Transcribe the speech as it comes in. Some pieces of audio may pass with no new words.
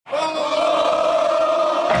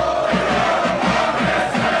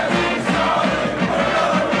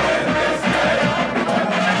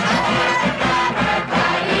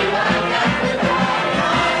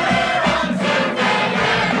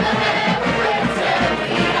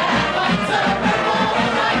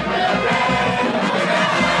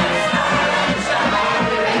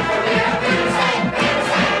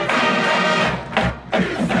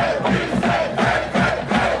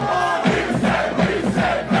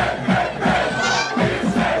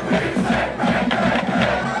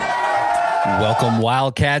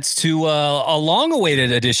Wildcats to a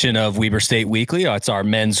long-awaited edition of Weber State Weekly. It's our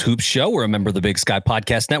men's hoops show. We're a member of the Big Sky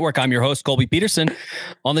Podcast Network. I'm your host, Colby Peterson.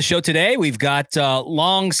 On the show today, we've got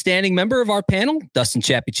long-standing member of our panel, Dustin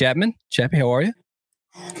Chappie Chapman. Chappie, how are you?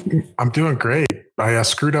 I'm doing great. I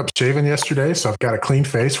screwed up shaving yesterday, so I've got a clean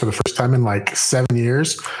face for the first time in like 7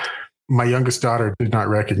 years. My youngest daughter did not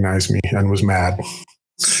recognize me and was mad.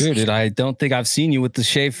 True, dude. I don't think I've seen you with the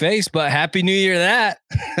shaved face, but Happy New Year to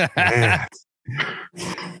that.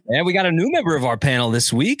 And we got a new member of our panel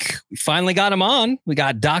this week. We finally got him on. We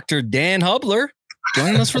got Dr. Dan Hubler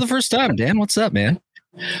joining us for the first time. Dan, what's up, man?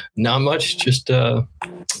 Not much. Just trying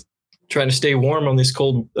to stay warm on this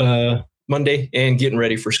cold Monday and getting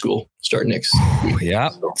ready for school. Start next week. Yeah.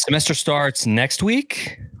 Semester starts next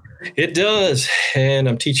week. It does. And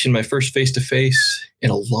I'm teaching my first face-to-face in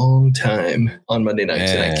a long time on Monday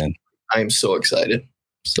nights. And I'm so excited.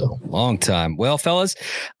 So long time. Well, fellas,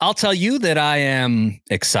 I'll tell you that I am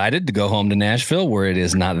excited to go home to Nashville where it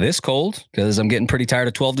is not this cold because I'm getting pretty tired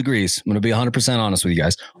of 12 degrees. I'm going to be 100% honest with you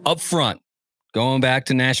guys up front. Going back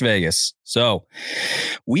to Nash Vegas. So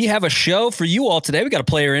we have a show for you all today. We got a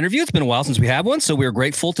player interview. It's been a while since we had one. So we're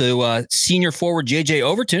grateful to senior forward JJ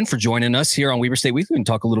Overton for joining us here on Weber State Weekly and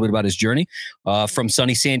talk a little bit about his journey from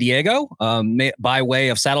sunny San Diego by way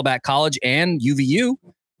of Saddleback College and UVU.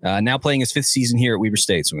 Now playing his fifth season here at Weber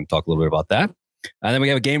State. So we're going to talk a little bit about that. And then we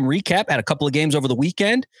have a game recap. Had a couple of games over the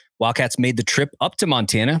weekend. Wildcats made the trip up to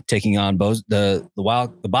Montana, taking on the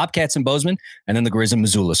Bobcats in Bozeman, and then the Grizz in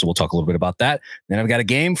Missoula. So we'll talk a little bit about that. Then I've got a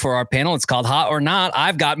game for our panel. It's called Hot or Not.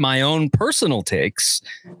 I've got my own personal takes.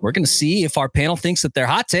 We're going to see if our panel thinks that they're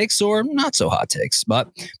hot takes or not so hot takes. But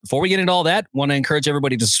before we get into all that, want to encourage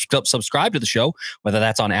everybody to subscribe to the show, whether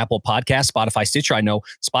that's on Apple Podcasts, Spotify, Stitcher. I know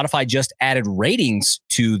Spotify just added ratings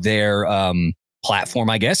to their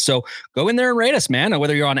platform, I guess. So go in there and rate us, man.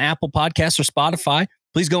 Whether you're on Apple Podcasts or Spotify,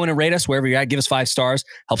 please go in and rate us wherever you're at. Give us 5 stars.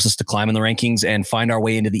 Helps us to climb in the rankings and find our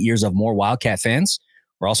way into the ears of more Wildcat fans.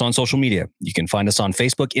 We're also on social media. You can find us on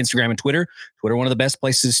Facebook, Instagram, and Twitter. Twitter, one of the best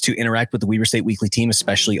places to interact with the Weber State Weekly team,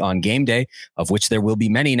 especially on game day, of which there will be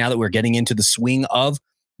many now that we're getting into the swing of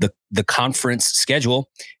the conference schedule.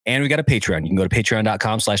 And we got a Patreon. You can go to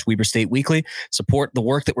patreon.com/Weber State Weekly. Support the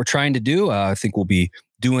work that we're trying to do. I think we'll be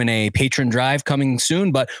doing a patron drive coming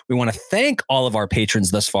soon, but we want to thank all of our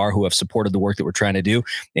patrons thus far who have supported the work that we're trying to do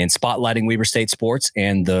and spotlighting Weber State sports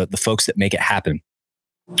and the folks that make it happen.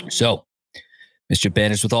 So, Mr.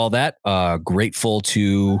 Banish, with all that, grateful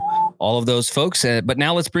to all of those folks. But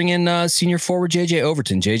now let's bring in senior forward JJ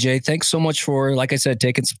Overton. JJ, thanks so much for, like I said,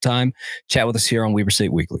 taking some time, chat with us here on Weber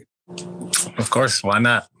State Weekly. Of course. Why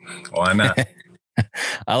not? Why not?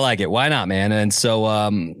 I like it. Why not, man? And so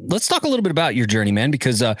let's talk a little bit about your journey, man,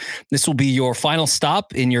 because this will be your final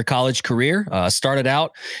stop in your college career. Started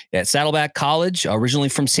out at Saddleback College, originally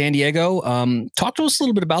from San Diego. Talk to us a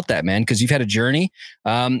little bit about that, man, because you've had a journey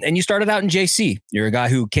and you started out in JC. You're a guy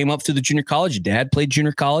who came up through the junior college. Your dad played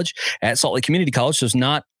junior college at Salt Lake Community College, so it's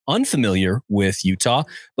not unfamiliar with Utah.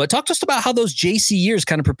 But talk to us about how those JC years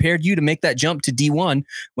kind of prepared you to make that jump to D1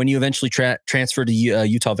 when you eventually transferred to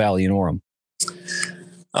Utah Valley in Orem.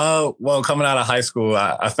 Well, coming out of high school,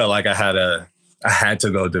 I felt like I had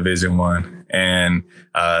to go Division I, and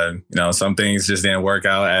some things just didn't work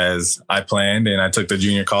out as I planned, and I took the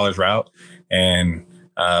junior college route, and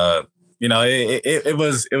it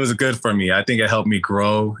was good for me. I think it helped me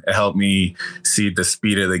grow. It helped me see the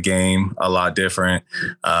speed of the game a lot different.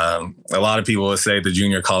 A lot of people would say the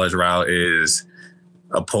junior college route is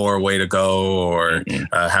a poor way to go or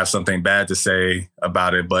have something bad to say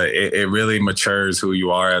about it, but it really matures who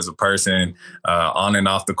you are as a person on and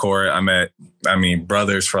off the court. I met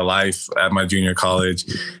brothers for life at my junior college,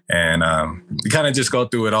 and you kind of just go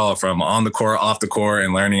through it all from on the court, off the court,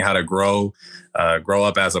 and learning how to grow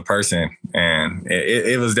up as a person. And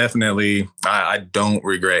it was definitely, I don't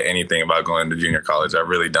regret anything about going to junior college. I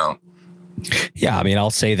really don't. Yeah, I mean, I'll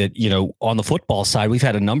say that, on the football side, we've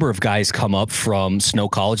had a number of guys come up from Snow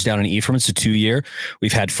College down in Ephraim. It's a 2-year.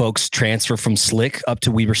 We've had folks transfer from Slick up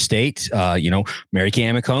to Weber State. Mary Kay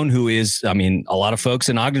Amicone, who is, a lot of folks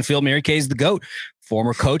in Ogden feel Mary Kay is the GOAT.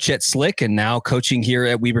 Former coach at Slick and now coaching here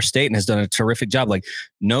at Weber State and has done a terrific job. Like,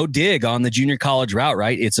 no dig on the junior college route,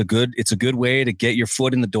 right? It's a good way to get your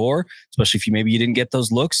foot in the door, especially if you didn't get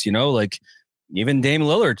those looks, like even Dame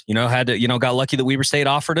Lillard, had to, got lucky that Weber State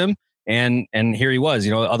offered him. And here he was,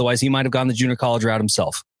 otherwise he might have gone the junior college route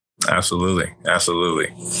himself. Absolutely.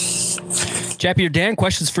 Chappie or Dan,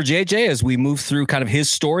 questions for JJ as we move through kind of his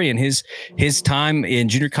story and his time in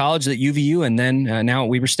junior college at UVU and then now at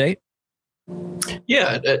Weber State?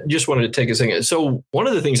 Yeah, I just wanted to take a second. So one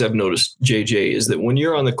of the things I've noticed, JJ, is that when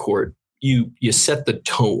you're on the court, you set the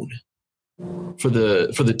tone for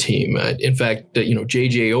the team. In fact,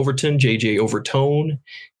 JJ Overtone,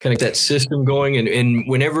 kind of that system going. And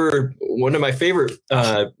whenever one of my favorite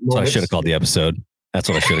moments, I should have called the episode. That's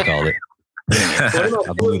what I should have called it. One of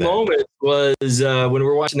my favorite moments was when we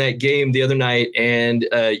were watching that game the other night, and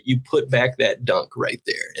you put back that dunk right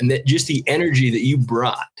there, and that just the energy that you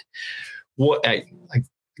brought. What I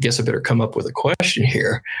guess I better come up with a question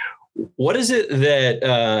here. What is it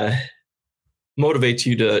that motivates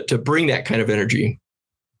you to bring that kind of energy?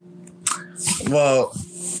 Well,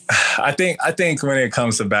 I think when it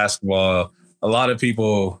comes to basketball, a lot of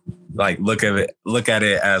people look at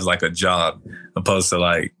it as like a job, opposed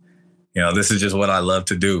to this is just what I love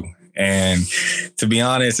to do. And to be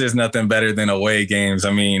honest, there's nothing better than away games.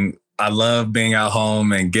 I mean, I love being at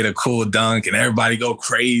home and get a cool dunk and everybody go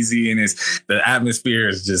crazy and the atmosphere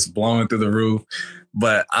is just blowing through the roof.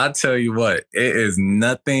 But I tell you what, it is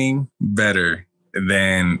nothing better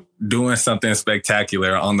than doing something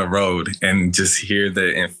spectacular on the road and just hear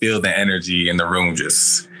and feel the energy in the room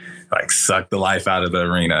just suck the life out of the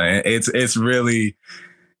arena. It's really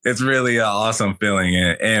an awesome feeling.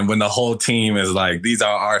 And when the whole team is these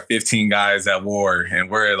are our 15 guys at war, and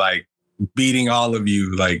we're beating all of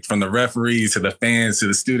you, from the referees to the fans to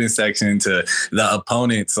the student section to the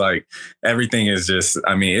opponents, everything is just,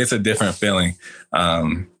 it's a different feeling.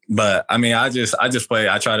 But I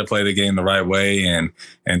try to play the game the right way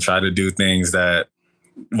and try to do things that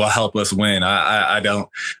will help us win. I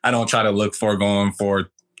don't try to look for going for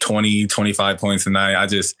 20, 25 points a night.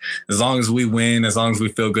 As long as we win, as long as we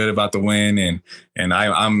feel good about the win and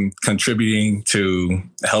I'm contributing to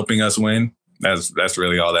helping us win, that's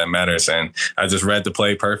really all that matters. And I just read the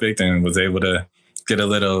play perfect and was able to get a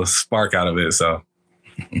little spark out of it. So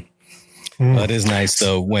it is nice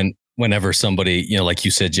though whenever somebody, like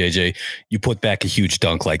you said, JJ, you put back a huge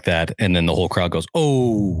dunk like that, and then the whole crowd goes,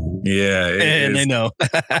 "Oh, yeah!" And they know.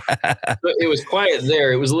 It was quiet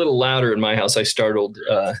there. It was a little louder in my house. I startled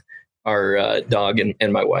our dog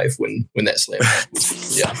and my wife when that slammed.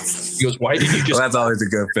 Yeah, he goes, "Why did you just?" Well, that's always a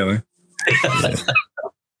good feeling.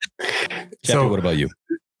 Jeffrey, what about you?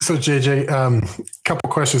 So JJ, couple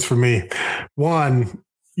questions for me. One,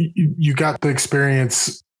 you got the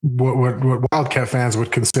experience what Wildcat fans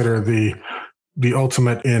would consider the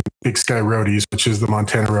ultimate in Big Sky Roadies, which is the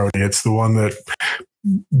Montana Roadie. It's the one that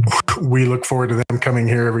we look forward to them coming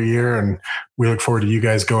here every year, and we look forward to you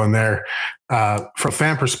guys going there. From a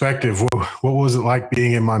fan perspective, what was it like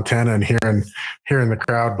being in Montana and hearing the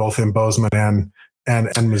crowd both in Bozeman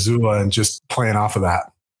and Missoula and just playing off of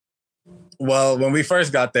that? Well, when we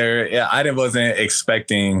first got there, I wasn't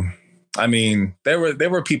expecting. There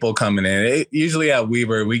were people coming in. Usually at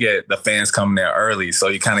Weber, we get the fans coming there early, so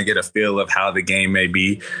you kind of get a feel of how the game may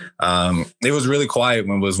be. It was really quiet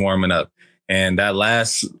when it was warming up, and that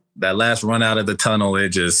last run out of the tunnel,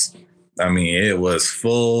 it was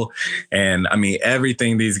full, and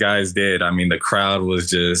everything these guys did. The crowd was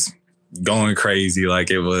just going crazy,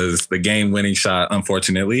 like it was the game-winning shot.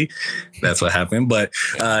 Unfortunately, that's what happened. But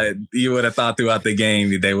you would have thought throughout the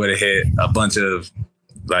game they would have hit a bunch of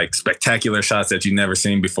spectacular shots that you've never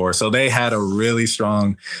seen before. So they had a really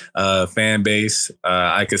strong fan base.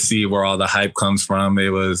 I could see where all the hype comes from. It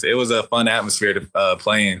was a fun atmosphere to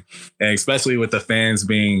play in, and especially with the fans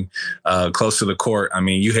being close to the court.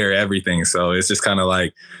 You hear everything. So it's just kind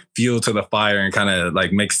of fuel to the fire and kind of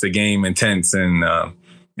makes the game intense. And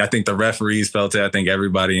I think the referees felt it. I think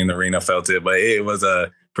everybody in the arena felt it, but it was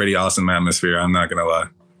a pretty awesome atmosphere. I'm not going to lie.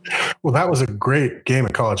 Well, that was a great game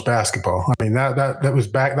of college basketball. That was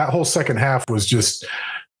back. That whole second half was just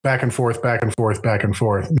back and forth, back and forth, back and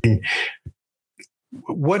forth.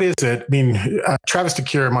 What is it? Travis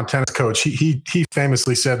DeCuire, Montana's coach, he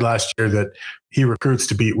famously said last year that he recruits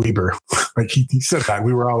to beat Weber. He said that.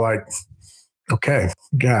 We were all like, okay,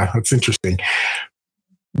 yeah, that's interesting.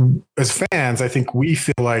 As fans, I think we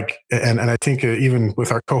feel and I think even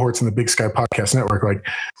with our cohorts in the Big Sky Podcast Network,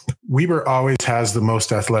 Weber always has the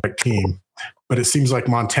most athletic team, but it seems like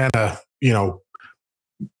Montana,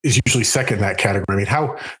 is usually second in that category.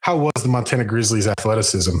 How was the Montana Grizzlies'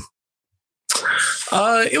 athleticism?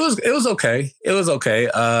 It was okay. It was okay.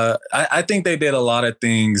 I think they did a lot of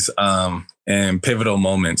things in pivotal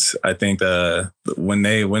moments. I think when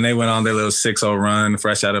they went on their little 6-0 run,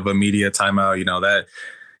 fresh out of a media timeout,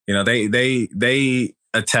 they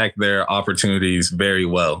attacked their opportunities very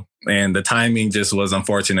well. And the timing just was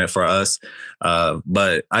unfortunate for us.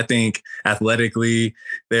 But I think athletically,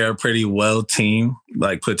 they're a pretty well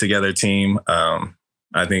put together team.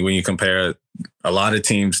 I think when you compare a lot of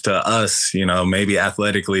teams to us, maybe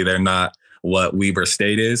athletically, they're not what Weber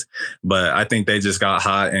State is. But I think they just got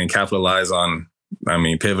hot and capitalized on,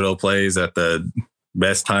 pivotal plays at the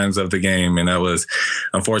best times of the game. And that was,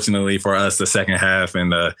 unfortunately for us, the second half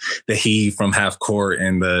and the heave from half court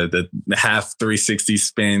and the half 360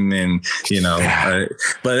 spin. And,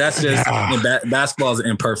 but that's just, basketball is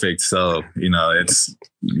imperfect. So, it's,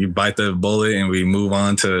 you bite the bullet and we move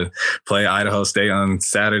on to play Idaho State on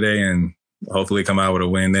Saturday and hopefully come out with a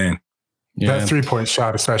win then. Yeah. That 3-point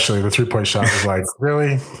shot, especially the 3-point shot, was like,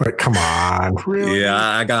 really? Like, come on, really? Yeah,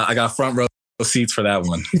 I got front row seats for that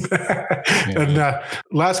one. And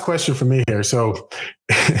last question for me here. So,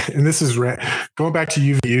 and this is going back to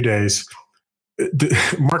UVU days.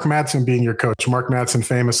 Mark Madsen being your coach, Mark Madsen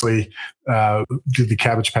famously did the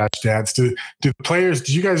Cabbage Patch dance. Did the players?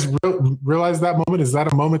 Did you guys realize that moment? Is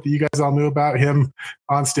that a moment that you guys all knew about, him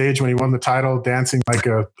on stage when he won the title, dancing like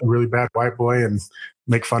a really bad white boy and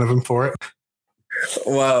make fun of him for it?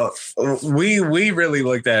 Well, we really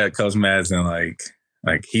looked at Coach Madsen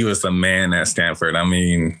like he was the man at Stanford.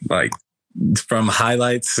 Like from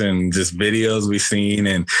highlights and just videos we've seen,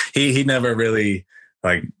 and he never really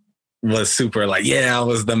was super yeah, I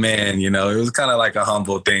was the man, it was kind of like a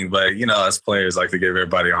humble thing, but us players like to give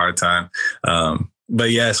everybody a hard time. But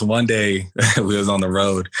yes, one day we was on the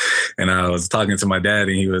road and I was talking to my dad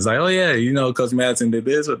and he was like, oh yeah, Coach Madsen did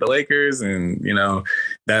this with the Lakers and,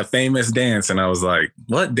 that famous dance. And I was like,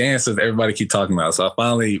 what dance does everybody keep talking about? So I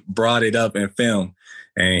finally brought it up in film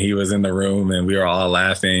and he was in the room and we were all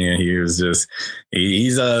laughing and he was just,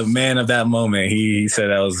 he's a man of that moment. He said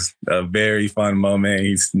that was a very fun moment.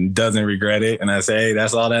 He doesn't regret it. And I say, hey,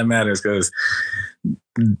 that's all that matters because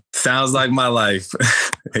sounds like my life.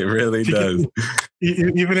 It really does.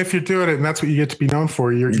 Even if you're doing it and that's what you get to be known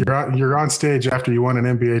for, you're on stage after you won an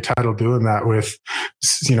NBA title doing that with,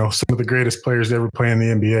 some of the greatest players to ever play in the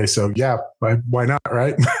NBA. So yeah, why not,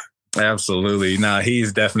 right? Absolutely. No,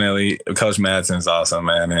 he's definitely, Coach Madsen's awesome,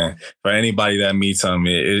 man. And for anybody that meets him,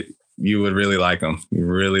 you would really like him. You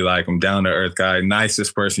really like him. Down to earth guy,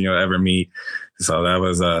 nicest person you'll ever meet. So that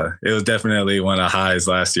was it was definitely one of the highs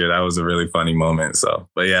last year. That was a really funny moment. So,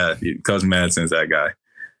 but yeah, Coach Madsen's that guy.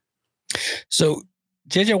 So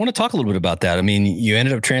JJ, I want to talk a little bit about that. You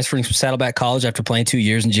ended up transferring from Saddleback College after playing 2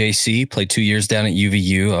 years in JC, played 2 years down at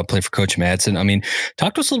UVU, played for Coach Madsen.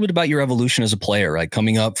 Talk to us a little bit about your evolution as a player, right?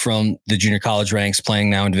 Coming up from the junior college ranks, playing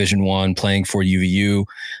now in Division I, playing for UVU,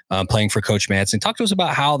 playing for Coach Madsen. Talk to us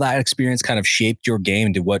about how that experience kind of shaped your game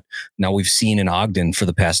into what now we've seen in Ogden for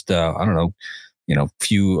the past, couple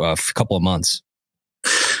of months.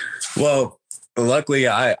 Well, luckily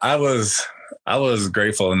I was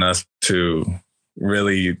grateful enough to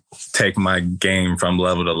really take my game from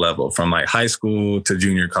level to level, from high school to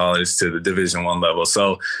junior college to the Division I level.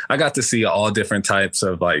 So I got to see all different types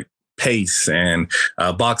of pace and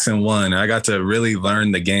boxing one. I got to really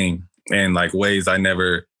learn the game in ways I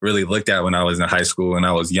never really looked at when I was in high school and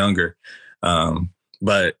I was younger.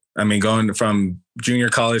 But going from junior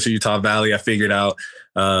college to Utah Valley, I figured out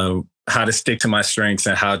how to stick to my strengths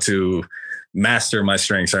and how to master my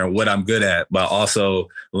strengths and what I'm good at, but also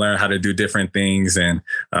learn how to do different things. And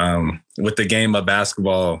with the game of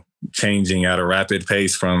basketball changing at a rapid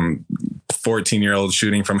pace from 14-year-olds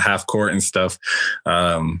shooting from half court and stuff,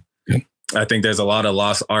 I think there's a lot of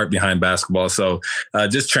lost art behind basketball. So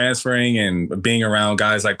just transferring and being around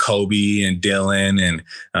guys like Kobe and Dylan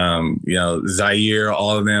and, Zaire,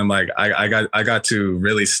 all of them, I got to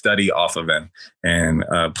really study off of them. And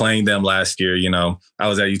playing them last year, I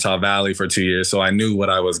was at Utah Valley for 2 years, so I knew what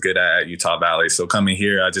I was good at Utah Valley. So coming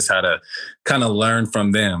here, I just had to kind of learn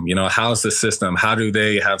from them. How's the system? How do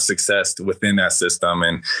they have success within that system?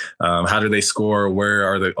 And how do they score? Where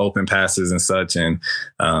are the open passes and such? And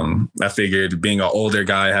I figured being an older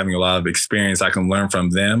guy, having a lot of experience, I can learn from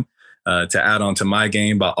them to add on to my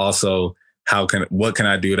game, but also what can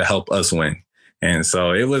I do to help us win? And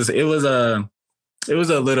so it was a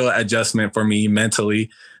little adjustment for me mentally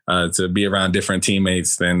to be around different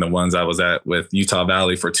teammates than the ones I was at with Utah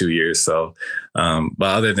Valley for 2 years. So, but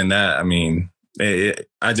other than that,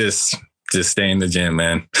 I just stay in the gym,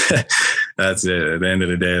 man. That's it. At the end of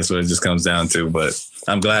the day, that's what it just comes down to. But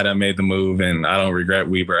I'm glad I made the move and I don't regret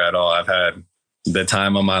Weber at all. I've had the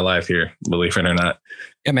time of my life here, believe it or not.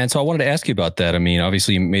 Yeah, man. So I wanted to ask you about that.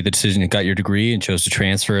 Obviously you made the decision, you got your degree and chose to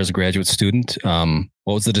transfer as a graduate student.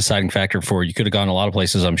 What was the deciding factor for you? Could have gone a lot of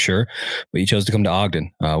places, I'm sure, but you chose to come to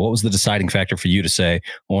Ogden. What was the deciding factor for you to say,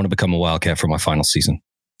 I want to become a Wildcat for my final season?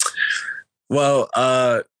 Well,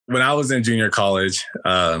 when I was in junior college,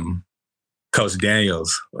 Coach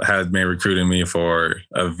Daniels has been recruiting me for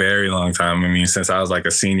a very long time. I mean, since I was like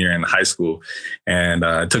a senior in high school, and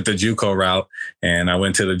I took the JUCO route, and I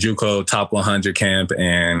went to the JUCO Top 100 camp,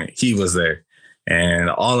 and he was there. And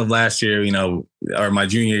all of last year, or my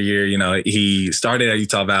junior year, he started at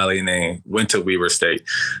Utah Valley and then went to Weber State.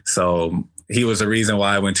 So he was the reason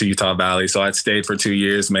why I went to Utah Valley. So I'd stayed for 2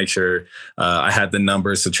 years, make sure I had the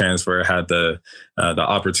numbers to transfer, had the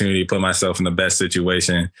opportunity to put myself in the best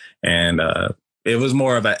situation. And it was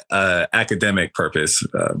more of a academic purpose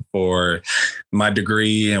for my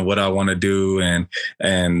degree and what I want to do,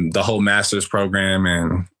 and the whole master's program.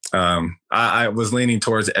 And I was leaning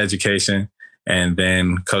towards education. And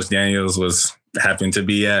then Coach Daniels happened to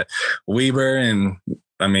be at Weber. And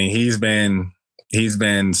I mean, he's been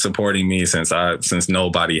supporting me since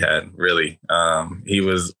nobody had, really. He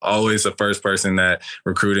was always the first person that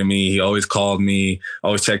recruited me. He always called me,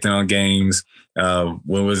 always checked in on games. When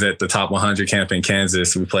we was at the Top 100 camp in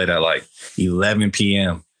Kansas, we played at like 11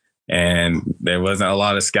 p.m. And there wasn't a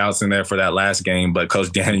lot of scouts in there for that last game, but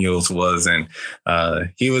Coach Daniels was. And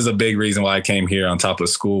he was a big reason why I came here on top of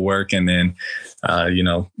schoolwork. And then,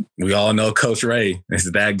 we all know Coach Ray is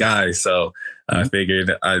that guy. So I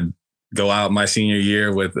figured I'd go out my senior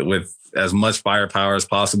year with as much firepower as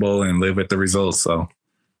possible and live with the results. So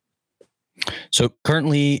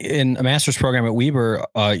currently in a master's program at Weber,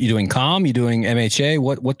 you doing comm, you doing MHA?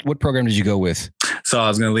 What program did you go with? So I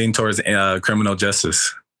was going to lean towards criminal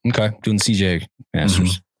justice. Okay. Doing the CJ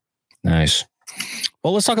masters. Mm-hmm. Nice.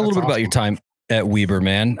 Well, let's talk a little bit about your time at Weber,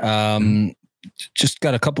 man. Just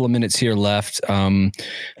got a couple of minutes here left. I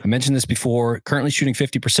mentioned this before, currently shooting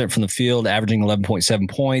 50% from the field, averaging 11.7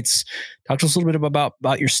 points. Talk to us a little bit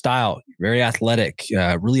about your style. You're very athletic,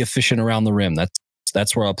 really efficient around the rim.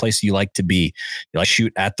 That's where a place you like to be. You like to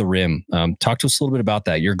shoot at the rim. Talk to us a little bit about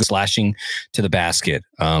that. You're slashing to the basket.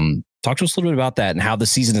 Talk to us a little bit about that and how the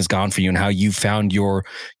season has gone for you and how you found your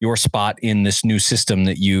spot in this new system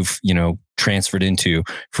that you've, transferred into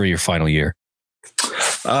for your final year.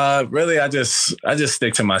 Really, I just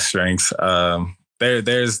stick to my strengths.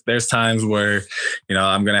 There's times where,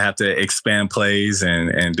 I'm going to have to expand plays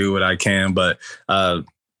and do what I can. But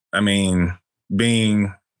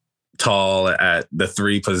being tall at the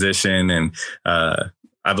 3 position, and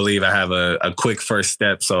I believe I have a quick first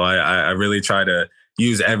step. So I really try to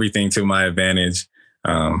use everything to my advantage.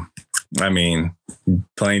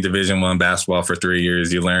 Playing Division I basketball for 3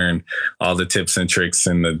 years, you learn all the tips and tricks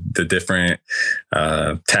and the different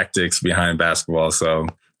tactics behind basketball. So,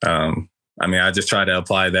 I just try to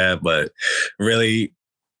apply that, but really,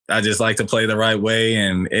 I just like to play the right way.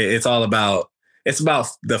 And it's about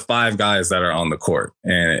the 5 guys that are on the court.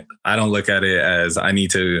 And I don't look at it as I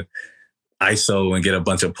need to ISO and get a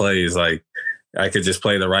bunch of plays. Like, I could just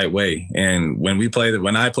play the right way. And when I play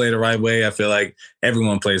the right way, I feel like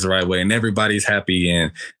everyone plays the right way and everybody's happy.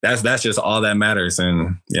 And that's just all that matters.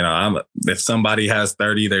 And, if somebody has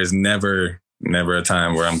 30, there's never a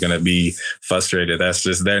time where I'm going to be frustrated. That's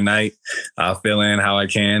just their night. I'll fill in how I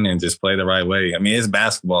can and just play the right way. It's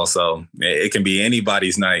basketball, so it can be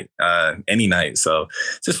anybody's night, any night. So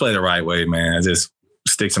just play the right way, man. I just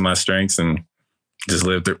stick to my strengths and just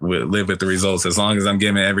live with the results. As long as I'm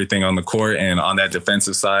giving everything on the court and on that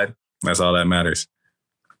defensive side, that's all that matters.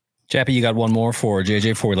 Chappie, you got one more for JJ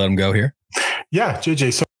before we let him go here? Yeah,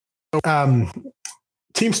 JJ. So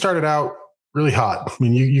team started out really hot.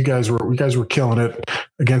 You guys were killing it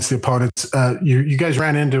against the opponents. You guys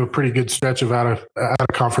ran into a pretty good stretch of out of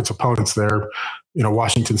conference opponents there.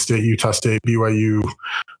 Washington State, Utah State, BYU,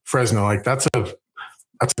 Fresno. Like that's a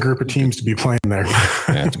group of teams to be playing there.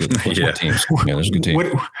 Yeah, that's a good teams. Yeah, there's a good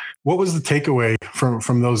team. What was the takeaway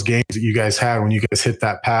from those games that you guys had when you guys hit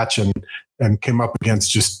that patch and came up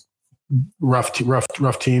against just rough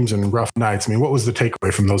teams and rough nights? What was the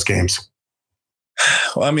takeaway from those games?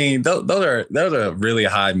 Well, those are really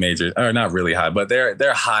high major, or not really high, but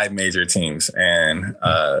they're high major teams. And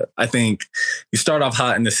I think you start off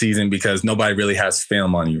hot in the season because nobody really has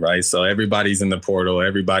film on you, right? So everybody's in the portal,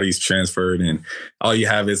 everybody's transferred, and all you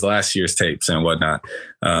have is last year's tapes and whatnot.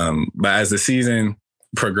 But as the season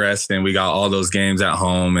progressed and we got all those games at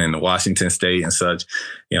home and Washington State and such,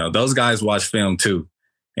 those guys watch film too.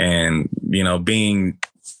 And, being,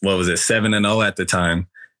 7-0 at the time,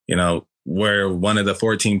 we're one of the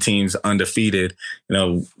 14 teams undefeated.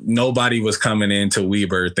 Nobody was coming into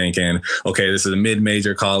Weber thinking, okay, this is a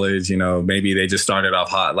mid-major college. Maybe they just started off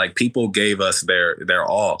hot. Like, people gave us their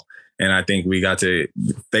all. And I think we got to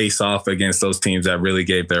face off against those teams that really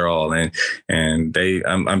gave their all. And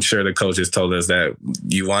I'm sure the coaches told us that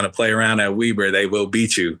you want to play around at Weber, they will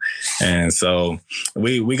beat you. And so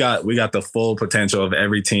we got the full potential of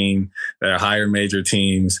every team. They're higher major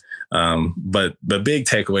teams. But the big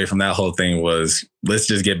takeaway from that whole thing was, let's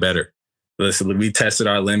just get better. We tested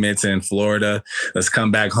our limits in Florida. Let's come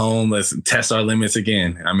back home. Let's test our limits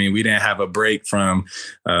again. I mean, we didn't have a break from,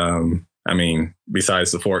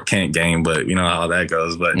 besides the Fort Kent game, but you know how that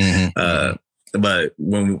goes. But but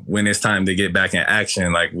when it's time to get back in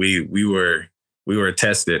action, like we were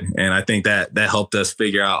tested, and I think that helped us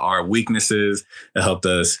figure out our weaknesses. It helped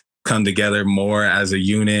us come together more as a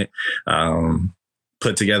unit.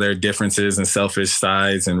 Put together differences and selfish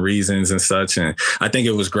sides and reasons and such. And I think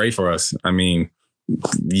it was great for us. I mean,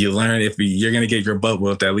 you learn, if you're going to get your butt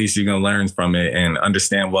whooped, at least you're going to learn from it and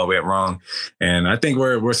understand what went wrong. And I think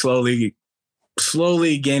we're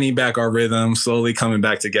slowly gaining back our rhythm, slowly coming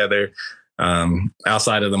back together.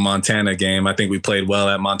 Outside of the Montana game, I think we played well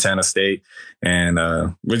at Montana State, and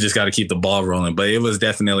we just got to keep the ball rolling. But it was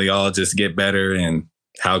definitely all just get better and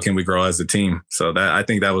how can we grow as a team? So that, I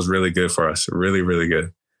think that was really good for us. Really, really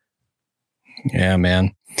good. Yeah,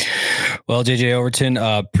 man. Well, JJ Overton,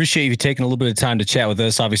 appreciate you taking a little bit of time to chat with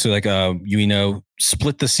us. Obviously,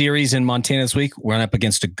 split the series in Montana this week. We're up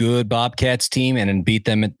against a good Bobcats team and then beat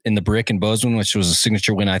them in the Brick in Bozeman, which was a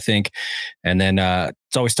signature win, I think. And then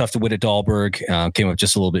it's always tough to win at Dahlberg. Came up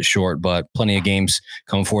just a little bit short, but plenty of games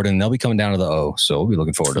coming forward, and they'll be coming down to the O. So we'll be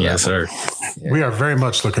looking forward to that. Yes, sir. Yeah. We are very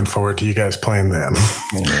much looking forward to you guys playing them.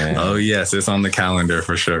 Yeah. Oh, yes. It's on the calendar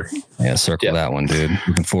for sure. Yeah, circle that one, dude.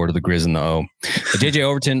 Looking forward to the Grizz and the O. But JJ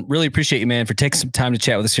Overton, really appreciate you, man, for taking some time to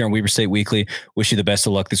chat with us here on Weber State Weekly. Wish you the best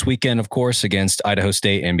of luck this weekend, of course, against Idaho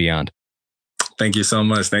State and beyond. Thank you so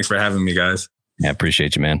much. Thanks for having me, guys. Yeah,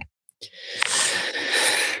 appreciate you, man.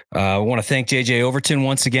 I want to thank JJ Overton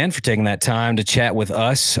once again for taking that time to chat with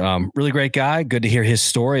us. Really great guy. Good to hear his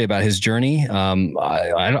story about his journey.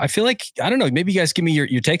 I feel like, I don't know, maybe you guys give me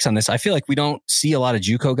your takes on this. I feel like we don't see a lot of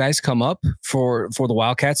JUCO guys come up for the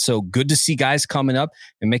Wildcats. So good to see guys coming up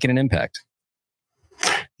and making an impact.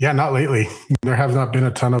 Yeah, not lately. There have not been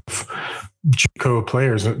a ton of JUCO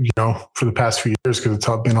players, for the past few years, because it's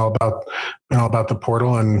all been all about the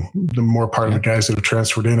portal, and the more part of the guys that have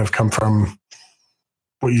transferred in have come from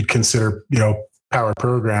what you'd consider, power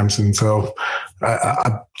programs. And so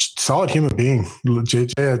a solid human being,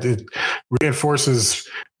 JJ. It reinforces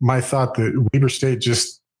my thought that Weber State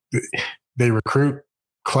they recruit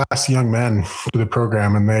class young men to the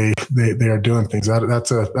program, and they are doing things.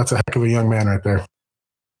 That's a heck of a young man right there.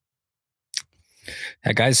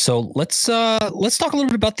 Yeah, guys. So let's talk a little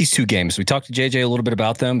bit about these two games. We talked to JJ a little bit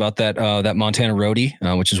about them, about that Montana Rhodey,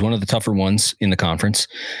 which is one of the tougher ones in the conference.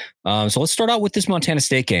 So let's start out with this Montana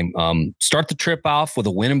State game. Start the trip off with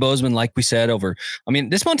a win in Bozeman, like we said.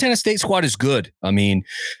 This Montana State squad is good.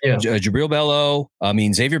 Jabril Bello,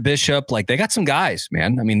 Xavier Bishop, they got some guys,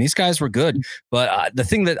 man. These guys were good. But the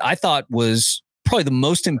thing that I thought was probably the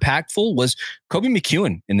most impactful was Kobe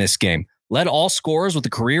McEwen in this game. Led all scorers with a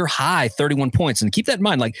career high 31 points. And keep that in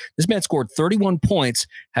mind, this man scored 31 points,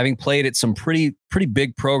 having played at some pretty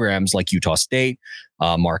big programs like Utah State,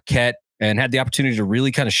 Marquette, and had the opportunity to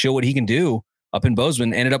really kind of show what he can do up in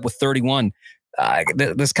Bozeman. Ended up with 31.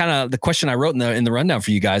 That's kind of the question I wrote in the rundown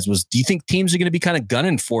for you guys was, do you think teams are going to be kind of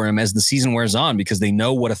gunning for him as the season wears on, because they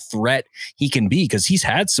know what a threat he can be? Because he's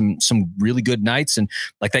had some really good nights, and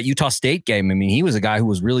like that Utah State game, he was a guy who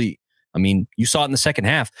was really, you saw it in the second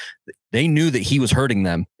half. They knew that he was hurting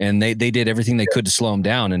them, and they did everything they could to slow him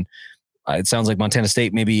down. And it sounds like Montana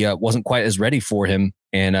State maybe wasn't quite as ready for him,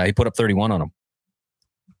 and he put up 31 on him.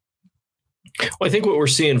 Well, I think what we're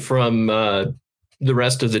seeing from the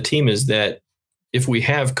rest of the team is that if we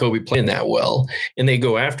have Kobe playing that well and they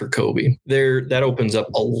go after Kobe, that opens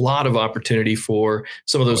up a lot of opportunity for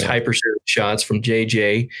some of those hyper shots from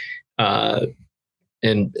JJ.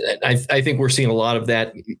 And I think we're seeing a lot of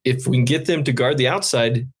that. If we can get them to guard the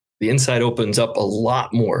outside, the inside opens up a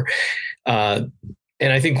lot more. And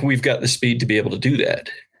I think we've got the speed to be able to do that.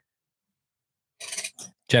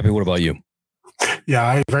 Chappie, what about you? Yeah,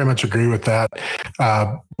 I very much agree with that.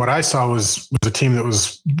 What I saw was a team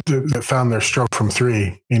that found their stroke from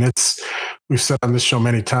three. We've said on this show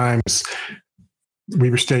many times,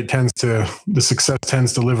 Weber State the success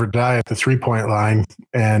tends to live or die at the 3-point line,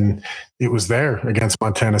 and it was there against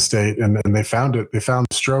Montana State, and they found it. They found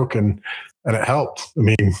the stroke, and it helped.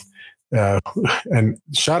 And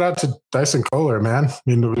shout out to Dyson Kohler, man.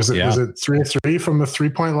 Was it 3-3 from the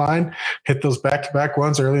 3-point line? Hit those back-to-back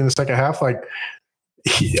ones early in the second half.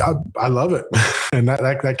 I love it, and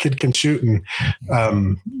that kid can shoot.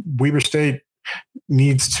 And Weber State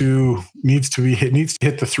needs to hit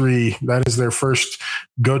the three. That is their first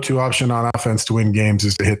go-to option on offense to win games,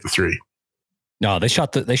 is to hit the three. No, they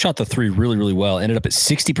shot the three really, really well. Ended up at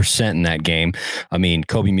 60% in that game. I mean,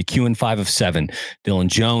 Kobe McEwen, 5 of 7, Dylan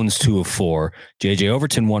Jones, 2 of 4, JJ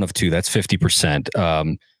Overton, 1 of 2. That's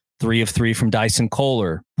 50%. 3 of 3 from Dyson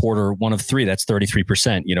Kohler, Porter, 1 of 3. That's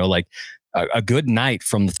 33%. Like a good night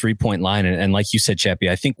from the 3-point line. And like you said, Chappie,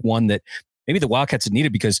 I think one that maybe the Wildcats had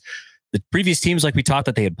needed, because the previous teams, like we talked,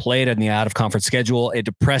 that they had played in the out-of-conference schedule, it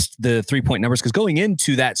depressed the 3-point numbers, because going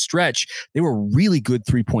into that stretch, they were a really good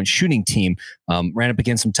 3-point shooting team, ran up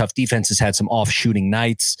against some tough defenses, had some off-shooting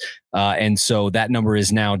nights. And so that number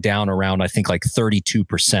is now down around, I think, like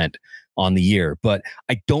 32% on the year. But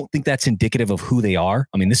I don't think that's indicative of who they are.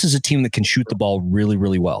 I mean, this is a team that can shoot the ball really,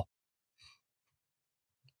 really well.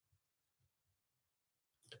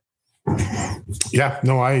 Yeah,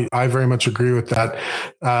 no, I very much agree with that.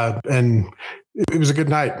 And it was a good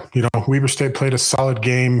night. Weber State played a solid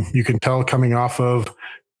game. You can tell coming off of,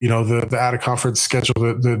 the out of conference schedule,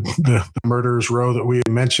 the murderers row that we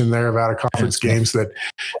mentioned there of out of conference games, that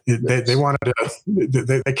they wanted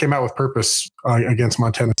to, they came out with purpose against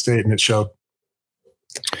Montana State, and it showed.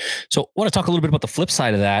 So I want to talk a little bit about the flip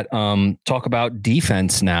side of that. Talk about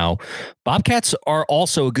defense now. Bobcats are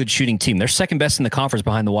also a good shooting team. They're second best in the conference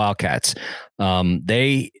behind the Wildcats.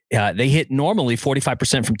 They hit normally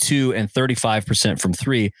 45% from 2 and 35% from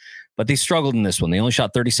 3, but they struggled in this one. They only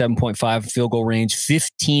shot 37.5 field goal range,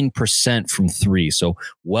 15% from 3, so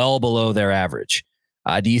well below their average.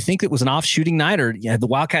 Do you think it was an off shooting night, or the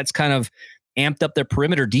Wildcats kind of amped up their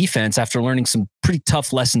perimeter defense after learning some pretty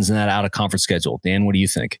tough lessons in that out of conference schedule? Dan, what do you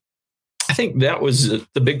think? I think that was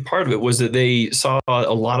the big part of it, was that they saw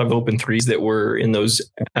a lot of open threes that were in those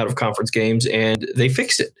out of conference games, and they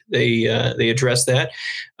fixed it. They addressed that.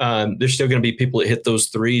 There's still going to be people that hit those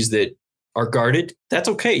threes that are guarded. That's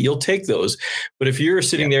okay. You'll take those. But if you're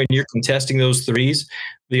sitting there and you're contesting those threes,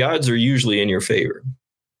 the odds are usually in your favor.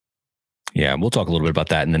 Yeah, we'll talk a little bit about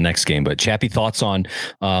that in the next game. But Chappie, thoughts on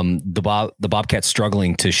the Bobcats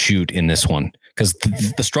struggling to shoot in this one? Because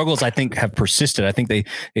the struggles, I think, have persisted. I think they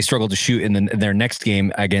struggled to shoot in their next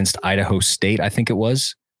game against Idaho State, I think it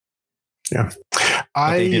was. Yeah,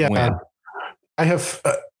 I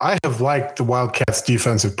have liked the Wildcats'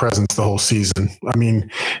 defensive presence the whole season. I mean,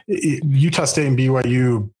 Utah State and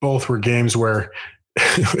BYU both were games where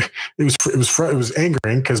it was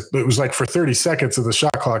angering, because it was like for 30 seconds of the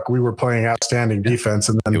shot clock, we were playing outstanding defense,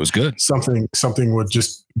 and then it was good. Something would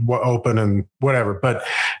just open and whatever. But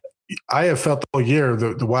I have felt the whole year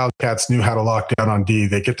the Wildcats knew how to lock down on D.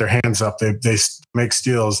 They get their hands up. They make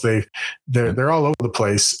steals. They're all over the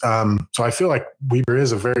place. So I feel like Weber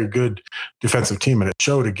is a very good defensive team, and it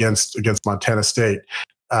showed against Montana State.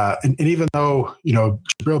 And even though,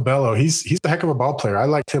 Jabril Bello, he's a heck of a ball player. I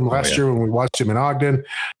liked him last year when we watched him in Ogden.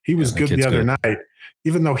 He was good the other night.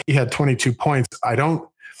 Even though he had 22 points, a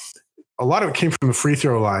lot of it came from the free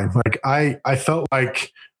throw line. Like I felt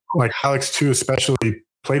like Alex too, especially,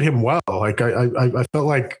 played him well. Like I felt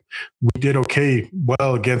like we did okay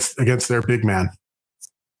well against their big man.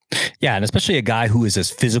 Yeah, and especially a guy who is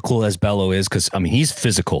as physical as Bello is, because I mean he's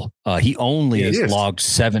physical. He only has logged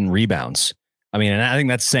 7 rebounds. I mean, and I think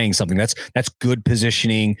that's saying something. That's good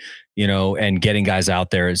positioning, and getting guys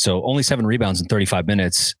out there. So only 7 rebounds in 35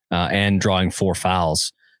 minutes and drawing 4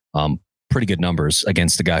 fouls. Pretty good numbers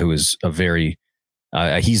against a guy who is a very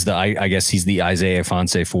I guess he's the Isaiah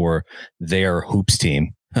Fonse for their hoops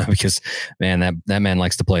team, because man, that man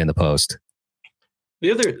likes to play in the post.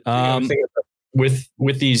 The other thing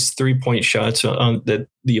with these 3-point shots that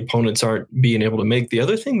the opponents aren't being able to make, the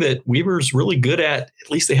other thing that Weber's really good at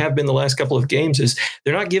least they have been the last couple of games, is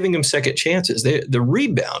they're not giving them second chances. The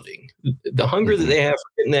rebounding, the hunger that they have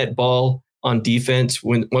for getting that ball on defense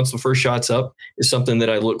once the first shot's up is something that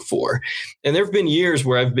I look for. And there have been years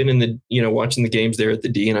where I've been in the, watching the games there at the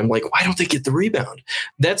D, and I'm like, why don't they get the rebound?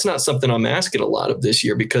 That's not something I'm asking a lot of this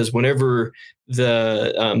year, because whenever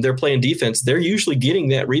they're playing defense, they're usually getting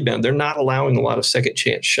that rebound. They're not allowing a lot of second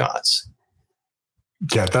chance shots.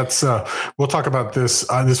 Yeah, that's we'll talk about this.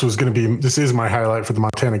 This is my highlight for the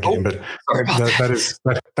Montana game, but that is,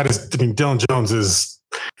 I mean, Dylan Jones is,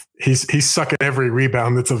 he's sucking every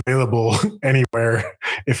rebound that's available anywhere,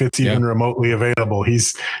 if it's even remotely available.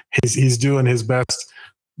 He's doing his best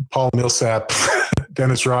Paul Millsap,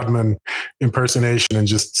 Dennis Rodman impersonation, and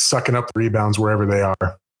just sucking up the rebounds wherever they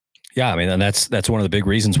are. Yeah, I mean, and that's one of the big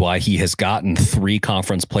reasons why he has gotten 3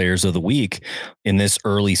 conference players of the week in this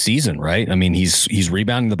early season, right? I mean, he's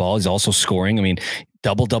rebounding the ball. He's also scoring. I mean,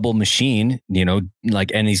 double machine,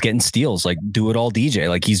 like, and he's getting steals, like do it all DJ,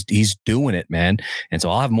 like he's doing it, man. And so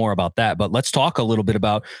I'll have more about that, but let's talk a little bit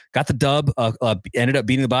about, got the dub, ended up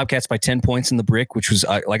beating the Bobcats by 10 points in the Brick, which was,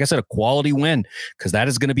 like I said, a quality win, because that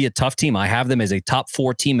is going to be a tough team. I have them as a top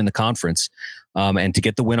 4 team in the conference. And to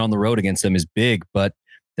get the win on the road against them is big, but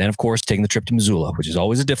then of course taking the trip to Missoula, which is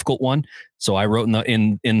always a difficult one. So I wrote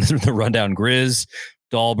in the rundown, Grizz,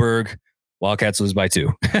 Dahlberg, Wildcats lose by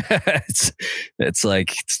 2.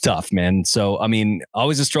 It's tough, man. So, I mean,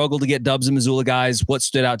 always a struggle to get dubs in Missoula, guys. What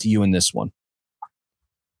stood out to you in this one?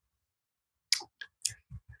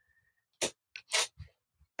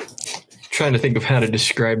 Trying to think of how to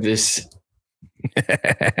describe this.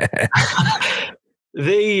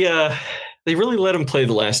 They really let him play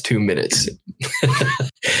the last 2 minutes.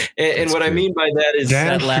 and what true. I mean by that is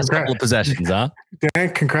Dan, that last couple of possessions, huh?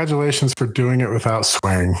 Dan, congratulations for doing it without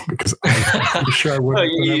swearing, because I'm sure I wouldn't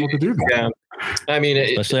have been able to do that. Yeah. I mean,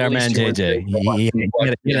 especially our man JJ. He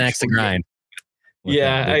had an axe to grind.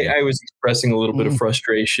 Yeah, I was expressing a little bit of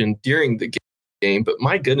frustration during the game, but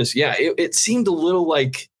my goodness, yeah, it seemed a little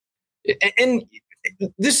like, and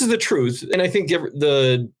this is the truth, and I think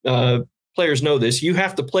the players know this. You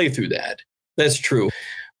have to play through that. That's true.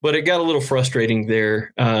 But it got a little frustrating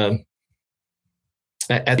there at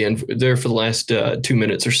the end there for the last 2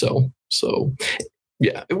 minutes or so. So,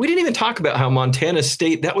 yeah, we didn't even talk about how Montana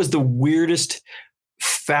State, that was the weirdest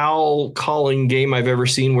foul calling game I've ever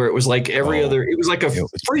seen, where it was like it was like a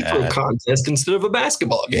free throw contest instead of a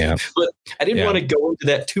basketball game. Yeah. But I didn't want to go into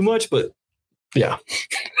that too much, but yeah.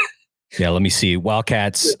 Yeah, let me see.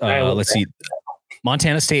 Wildcats, let's see.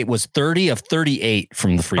 Montana State was 30 of 38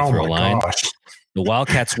 from the free throw line. Gosh. The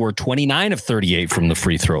Wildcats were 29 of 38 from the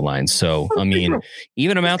free throw line. So, I mean,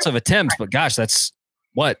 even amounts of attempts, but gosh, that's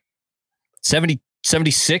what?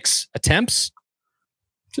 76 attempts?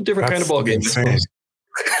 It's a different kind of ball game. And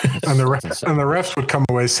the refs would come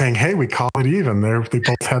away saying, "Hey, we call it even." They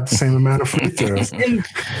both had the same amount of free throws. And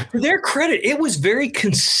to their credit, it was very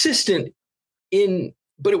consistent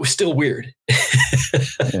but it was still weird.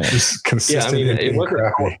 Just consistent. Yeah, I mean, it wasn't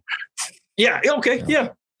crappy. Yeah. Okay. Yeah.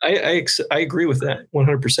 I agree with that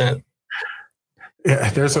 100%. Yeah.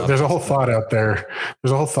 There's a whole thought out there.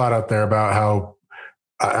 There's a whole thought out there about how,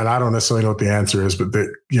 and I don't necessarily know what the answer is, but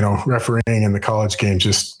refereeing in the college game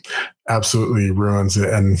just absolutely ruins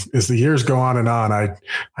it. And as the years go on, I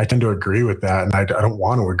tend to agree with that, and I don't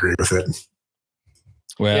want to agree with it.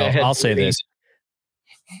 Well, I'll say this.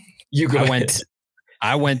 You go.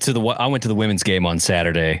 I went to the women's game on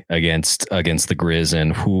Saturday against the Grizz,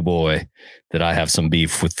 and whoo boy, did I have some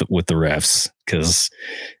beef with the refs, because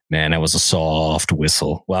man, that was a soft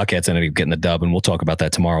whistle. Wildcats ended up getting the dub, and we'll talk about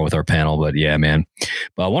that tomorrow with our panel. But yeah, man.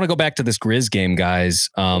 But I want to go back to this Grizz game, guys.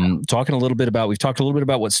 We've talked a little bit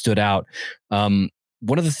about what stood out.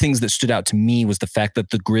 One of the things that stood out to me was the fact that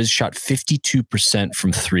the Grizz shot 52%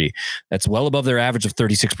 from 3. That's well above their average of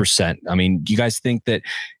 36%. I mean, do you guys think that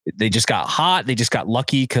they just got hot? They just got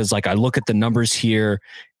lucky? Because like I look at the numbers here,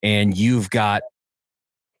 and you've got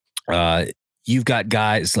guys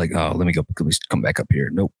like, let me come back up here.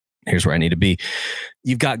 Nope. Here's where I need to be.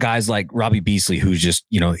 You've got guys like Robbie Beasley, who's just,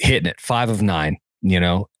 hitting it 5 of 9.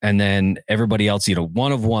 And then everybody else,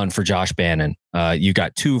 1 of 1 for Josh Bannon. You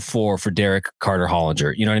got 2 of 4 for Derek Carter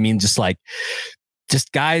Hollinger. You know what I mean? Just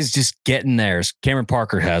guys just getting theirs. Cameron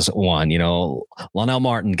Parker has 1, Lonell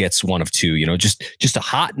Martin gets 1 of 2, just a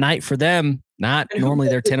hot night for them. Not normally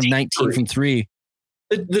they're 10 of 19 from 3.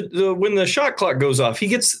 When the shot clock goes off, he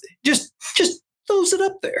gets just throws it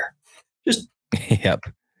up there. Just yep.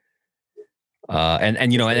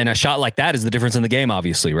 And a shot like that is the difference in the game,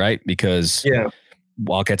 obviously, right? Because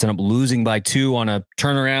Wildcats end up losing by 2 on a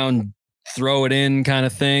turnaround, throw it in kind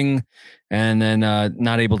of thing, and then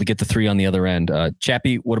not able to get the 3 on the other end.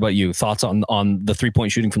 Chappie, what about you? Thoughts on the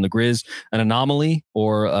 3-point shooting from the Grizz? An anomaly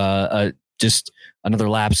or just another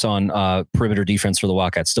lapse on perimeter defense for the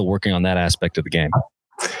Wildcats? Still working on that aspect of the game.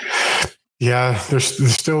 Yeah, they're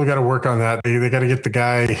still got to work on that. They got to get the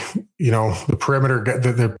guy, the perimeter.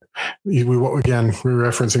 We're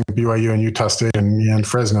referencing BYU and Utah State and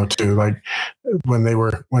Fresno too. Like when they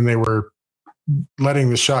were letting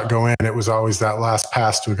the shot go in, it was always that last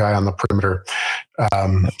pass to a guy on the perimeter.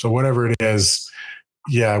 So whatever it is,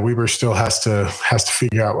 Weber still has to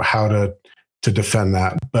figure out how to defend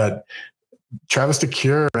that. But Travis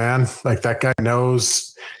DeCuire, man, like that guy knows.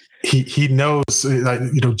 He knows,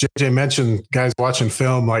 JJ mentioned guys watching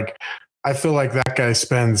film. Like, I feel like that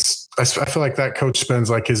coach spends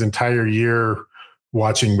like his entire year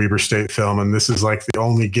watching Weber State film. And this is like the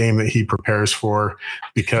only game that he prepares for,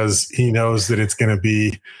 because he knows that it's going to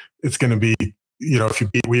be, if you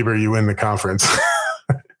beat Weber, you win the conference.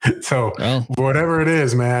 So whatever it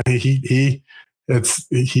is, man, he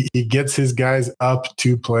gets his guys up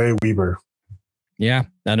to play Weber. Yeah.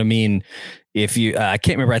 And I mean, if you, I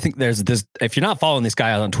can't remember, I think there's this, if you're not following this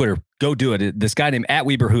guy on Twitter, go do it. This guy named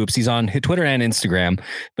 @WeberHoops. He's on Twitter and Instagram,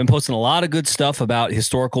 been posting a lot of good stuff about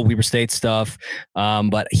historical Weber State stuff.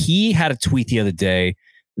 But he had a tweet the other day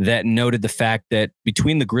that noted the fact that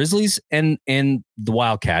between the Grizzlies and the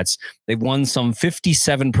Wildcats, they've won some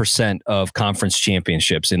 57% of conference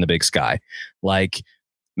championships in the Big Sky. Like,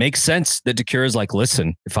 makes sense that DeCuire is like,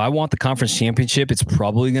 listen, if I want the conference championship, it's I'm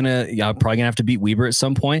probably gonna have to beat Weber at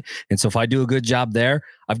some point. And so if I do a good job there,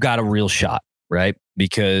 I've got a real shot, right?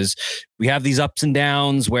 Because we have these ups and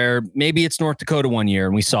downs where maybe it's North Dakota one year,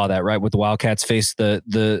 and we saw that, right, with the Wildcats face the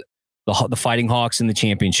Fighting Hawks in the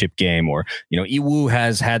championship game, or EWU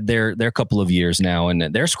has had their couple of years now, and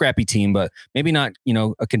they're a scrappy team, but maybe not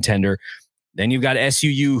a contender. Then you've got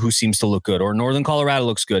SUU, who seems to look good, or Northern Colorado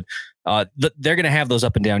looks good. They're going to have those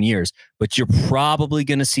up and down years, but you're probably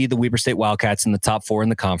going to see the Weber State Wildcats in the top 4 in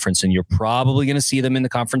the conference, and you're probably going to see them in the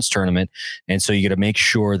conference tournament. And so you got to make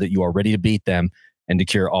sure that you are ready to beat them. And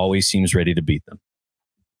DeCuire always seems ready to beat them.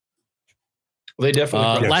 Well, they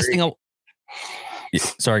definitely. Last thing.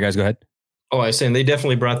 Sorry, guys, go ahead. Oh, I was saying they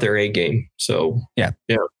definitely brought their A game. So yeah,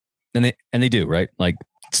 and they do, right? Like,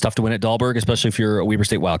 it's tough to win at Dahlberg, especially if you're a Weber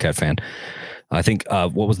State Wildcat fan. I think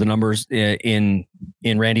what was the numbers in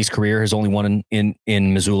Randy's career? Has only won in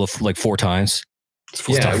Missoula like 4 times. It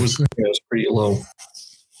was pretty low.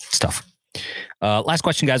 It's tough. Last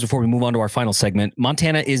question, guys, before we move on to our final segment.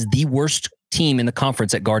 Montana is the worst team in the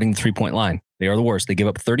conference at guarding the 3-point line. They are the worst. They give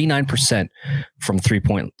up 39% from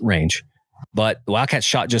 3-point range. But the Wildcats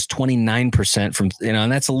shot just 29% from,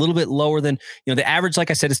 and that's a little bit lower than, the average,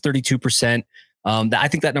 like I said, is 32%. I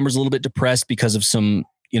think that number is a little bit depressed because of some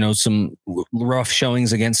rough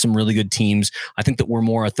showings against some really good teams. I think that we're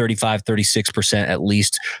more a 35-36% at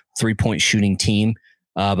least 3-point shooting team.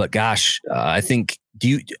 But gosh, I think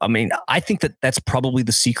that that's probably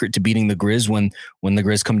the secret to beating the Grizz when the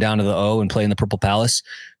Grizz come down to the O and play in the Purple Palace.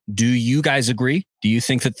 Do you guys agree? Do you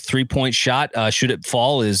think that the 3-point shot, should it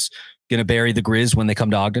fall, is going to bury the Grizz when they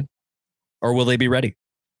come to Ogden, or will they be ready?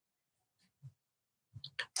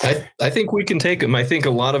 I think we can take them. I think a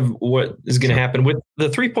lot of what is going to happen with the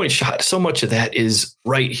 3-point shot, so much of that is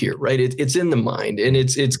right here, right? It's in the mind, and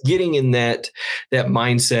it's getting in that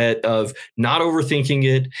mindset of not overthinking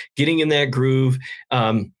it, getting in that groove.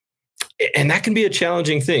 And that can be a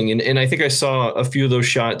challenging thing. And I think I saw a few of those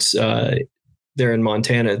shots there in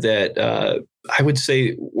Montana that I would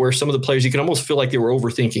say where some of the players, you can almost feel like they were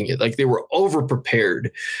overthinking it, like they were over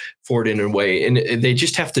prepared for it in a way. And they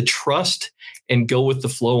just have to trust and go with the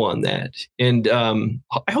flow on that. And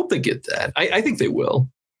I hope they get that. I think they will.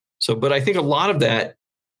 But I think a lot of that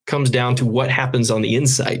comes down to what happens on the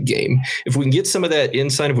inside game. If we can get some of that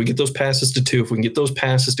inside, if we get those passes to 2, if we can get those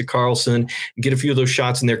passes to Carlson, get a few of those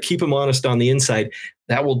shots in there, keep them honest on the inside,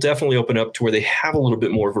 that will definitely open up to where they have a little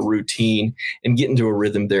bit more of a routine and get into a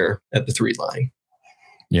rhythm there at the 3 line.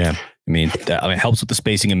 Yeah. It helps with the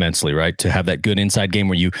spacing immensely, right? To have that good inside game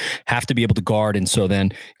where you have to be able to guard. And so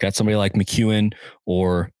then got somebody like McEwen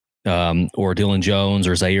or Dylan Jones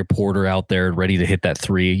or Zaire Porter out there ready to hit that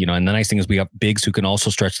 3, and the nice thing is we got bigs who can also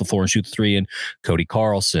stretch the floor and shoot the 3, and Cody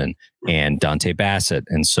Carlson and Dante Bassett.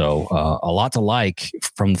 And so a lot to like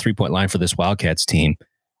from the 3-point line for this Wildcats team.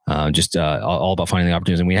 All about finding the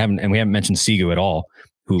opportunities. And we haven't mentioned Sigu at all,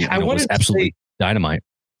 who was absolutely dynamite.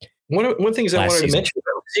 One of the things I wanted to mention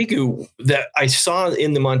about Sigu that I saw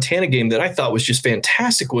in the Montana game that I thought was just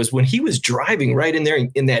fantastic was when he was driving right in there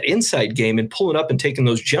in that inside game and pulling up and taking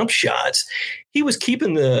those jump shots, he was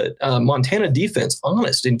keeping the Montana defense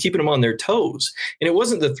honest and keeping them on their toes. And it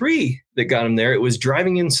wasn't the 3 that got him there. It was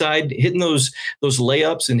driving inside, hitting those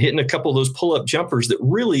layups and hitting a couple of those pull-up jumpers that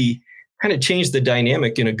really kind of changed the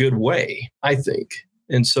dynamic in a good way, I think.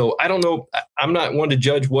 And so I don't know, I'm not one to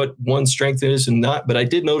judge what one's strength is and not, but I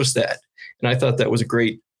did notice that. And I thought that was a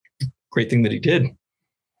great thing that he did.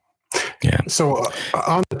 Yeah. So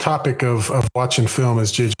on the topic of watching film,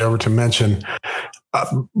 as JJ Overton mentioned,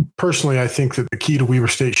 personally, I think that the key to Weber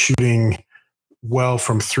State shooting well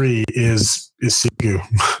from 3 is Sigu.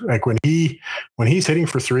 Like when he's hitting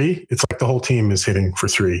for 3, it's like the whole team is hitting for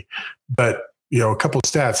 3. But, a couple of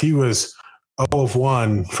stats, he was 0 of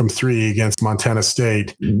 1 from 3 against Montana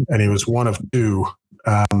State, and he was 1 of 2.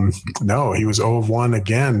 No, he was 0 of 1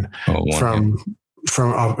 again from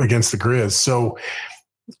against the Grizz. So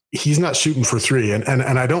he's not shooting for 3, and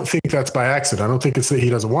I don't think that's by accident. I don't think it's that he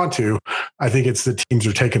doesn't want to. I think it's the teams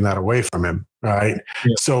are taking that away from him. Right.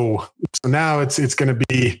 Yeah. So now it's going to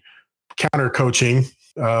be counter coaching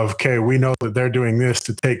of, okay, we know that they're doing this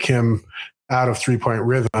to take him out of 3-point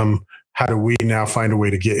rhythm. How do we now find a way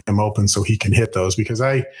to get him open so he can hit those? Because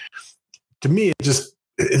to me,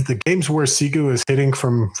 the games where Sigu is hitting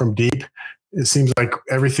from deep, it seems like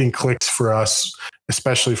everything clicks for us,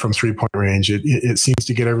 especially from 3-point range. It seems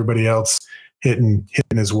to get everybody else hitting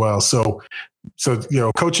as well. So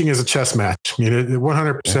coaching is a chess match. I mean, it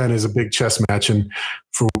 100% is a big chess match. And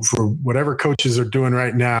for whatever coaches are doing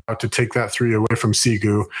right now to take that 3 away from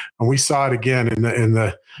Sigu, and we saw it again in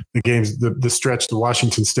the games, the stretch, the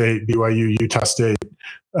Washington State, BYU, Utah State,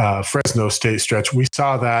 Fresno State stretch, we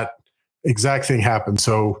saw that exact thing happen.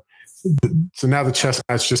 So now the chess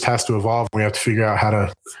match just has to evolve. We have to figure out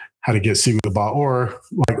how to get Sigu the ball, or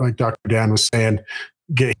like Dr. Dan was saying,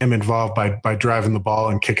 get him involved by driving the ball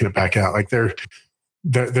and kicking it back out. Like there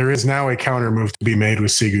is now a counter move to be made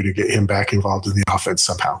with Sigu to get him back involved in the offense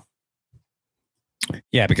somehow.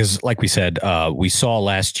 Yeah, because like we said, we saw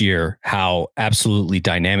last year how absolutely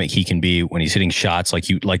dynamic he can be when he's hitting shots, like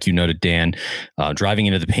you noted, Dan, driving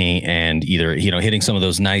into the paint and either hitting some of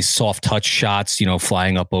those nice soft touch shots,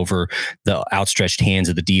 flying up over the outstretched hands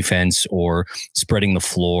of the defense, or spreading the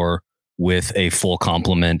floor with a full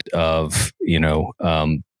complement of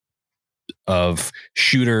of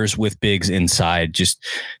shooters with bigs inside. Just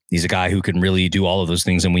he's a guy who can really do all of those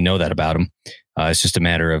things, and we know that about him. It's just a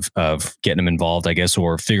matter of getting him involved, I guess,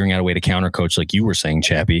 or figuring out a way to counter coach, like you were saying,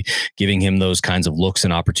 Chappie, giving him those kinds of looks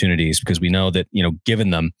and opportunities, because we know that, given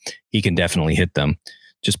them, he can definitely hit them.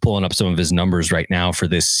 Just pulling up some of his numbers right now for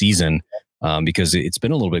this season, because it's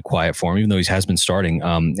been a little bit quiet for him, even though he has been starting,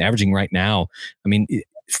 averaging right now. I mean,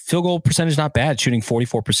 field goal percentage, not bad, shooting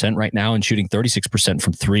 44% right now and shooting 36%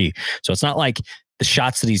 from 3. So it's not like the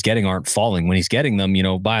shots that he's getting aren't falling. When he's getting them,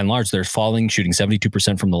 by and large, they're falling, shooting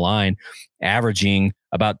 72% from the line, averaging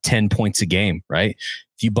about 10 points a game, right?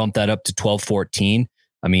 If you bump that up to 12, 14,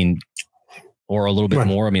 I mean, or a little bit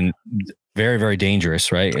more, I mean, very, very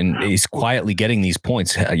dangerous, right? And he's quietly getting these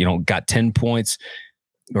points, got 10 points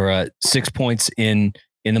or 6 points in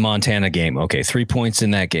the Montana game. Okay, 3 points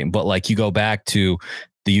in that game. But like you go back to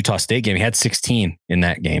the Utah State game, he had 16 in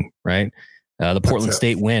that game, right? The Portland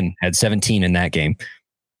State win had 17 in that game.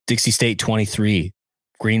 Dixie State 23,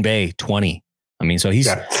 Green Bay 20. I mean, so he's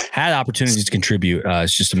had opportunities to contribute.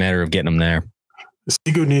 It's just a matter of getting them there.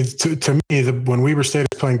 Sigu needs to me, when Weber State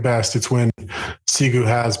is playing best, it's when Sigu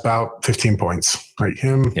has about 15 points, right?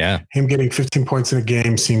 Him getting 15 points in a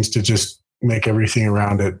game seems to just make everything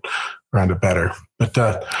around it better.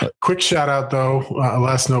 But quick shout out though,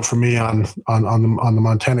 last note for me on the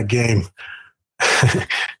Montana game.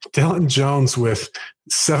 Dylan Jones with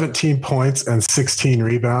 17 points and 16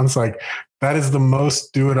 rebounds. Like, that is the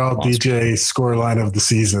most do-it-all DJ score line of the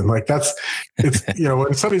season. Like, it's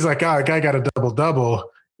when somebody's like, a guy got a double-double,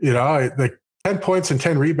 like 10 points and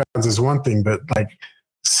 10 rebounds is one thing, but like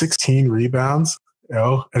 16 rebounds,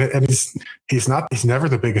 and he's never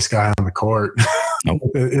the biggest guy on the court. Nope.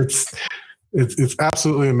 It's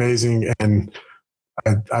absolutely amazing. And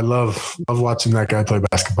I love watching that guy play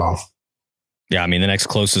basketball. Yeah, I mean, the next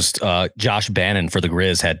closest, Josh Bannon for the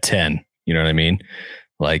Grizz had 10. You know what I mean?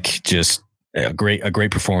 Like, just a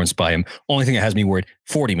great performance by him. Only thing that has me worried,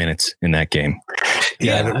 40 minutes in that game.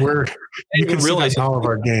 Yeah, you can realize all of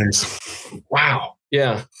our games. Wow.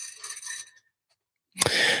 Yeah.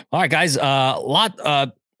 All right, guys.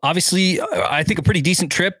 Obviously, I think a pretty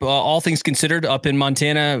decent trip, all things considered, up in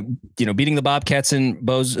Montana. Beating the Bobcats in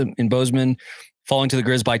Bozeman, falling to the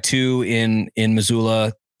Grizz by 2 in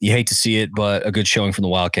Missoula. You hate to see it, but a good showing from the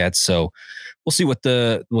Wildcats. So we'll see what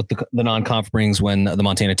the non-conf brings when the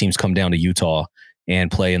Montana teams come down to Utah and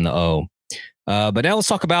play in the O. But now let's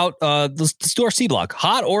talk about let's do our C block.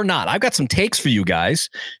 Hot or not? I've got some takes for you guys,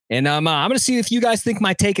 and I'm going to see if you guys think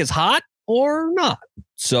my take is hot or not.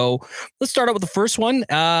 So let's start out with the first one.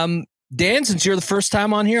 Dan, since you're the first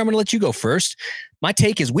time on here, I'm going to let you go first. My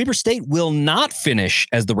take is Weber State will not finish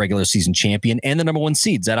as the regular season champion and the number 1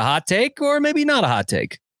 seed. Is that a hot take or maybe not a hot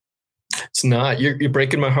take? It's not. You're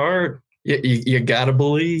breaking my heart. You gotta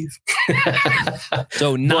believe.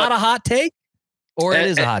 So not a hot take, or it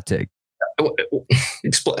is a hot take?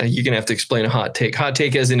 You're gonna have to explain a hot take. Hot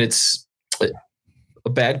take as in it's a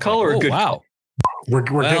bad call or a good wow. Call? We're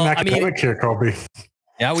getting academic here, Colby.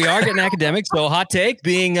 Yeah, we are getting academic. So hot take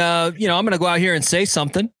being, I'm going to go out here and say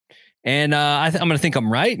something, and I'm going to think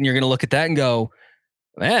I'm right, and you're going to look at that and go,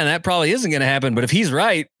 man, that probably isn't going to happen. But if he's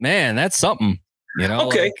right, man, that's something.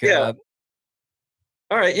 Okay. Like, yeah.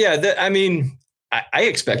 All right. Yeah. I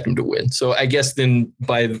expect him to win. So I guess then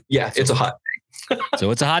it's a hot take.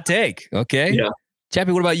 So it's a hot take. Okay. Yeah.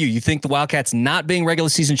 Chappie, what about you? You think the Wildcats not being regular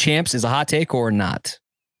season champs is a hot take or not?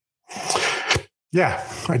 Yeah,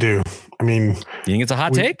 I do. I mean, you think it's a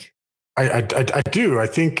hot take? I do. I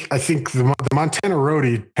think the Montana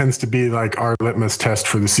Roadie tends to be like our litmus test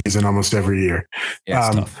for the season almost every year. Yeah,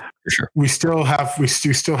 it's tough for sure. We still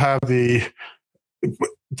have the.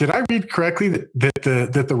 Did I read correctly that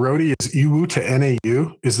the Roadie is EWU to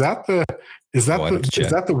NAU? Is that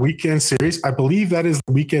the weekend series? I believe that is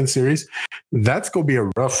the weekend series. That's going to be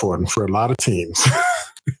a rough one for a lot of teams.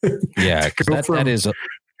 Yeah, that is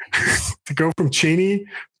to go from Cheney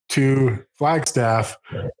to Flagstaff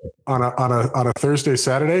on a Thursday,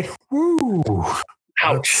 Saturday. Woo!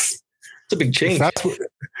 Ouch! It's a big change.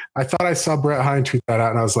 I thought I saw Brett Hine tweet that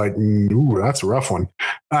out, and I was like, "Ooh, that's a rough one."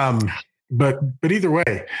 But either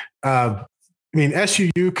way, I mean,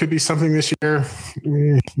 SUU could be something this year.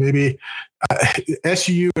 Maybe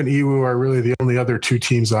SUU and EWU are really the only other two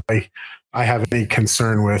teams I have any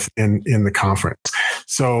concern with in the conference.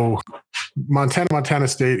 So Montana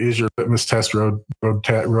State is your litmus test road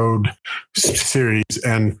series,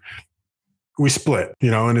 and we split.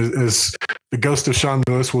 And as the ghost of Sean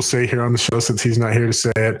Lewis will say here on the show, since he's not here to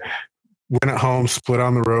say it, win at home, split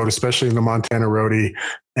on the road, especially in the Montana Roadie,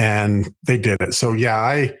 and they did it. So yeah,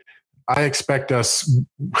 I expect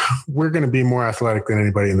we're going to be more athletic than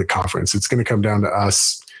anybody in the conference. It's going to come down to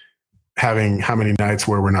us having how many nights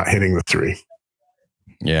where we're not hitting the three.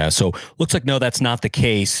 Yeah, so looks like no, that's not the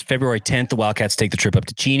case. February 10th, the Wildcats take the trip up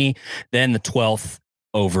to Cheney. Then the 12th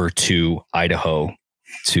over to Idaho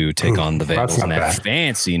to take on the Vandals in that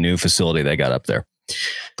fancy new facility they got up there.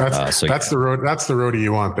 That's the road. That's the roadie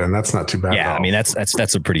you want. Then that's not too bad. Yeah, I mean that's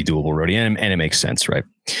a pretty doable roadie, and it makes sense, right?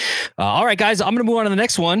 All right, guys, I'm going to move on to the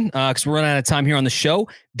next one because we're running out of time here on the show.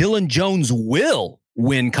 Dylan Jones will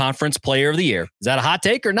win Conference Player of the Year. Is that a hot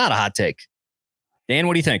take or not a hot take? Dan,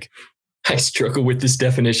 what do you think? I struggle with this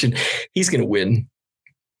definition. He's going to win.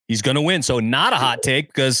 He's going to win, so not a hot take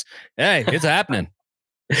because hey, it's happening.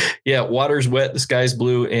 Yeah, water's wet, the sky's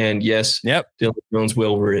blue, and yes, Dylan Jones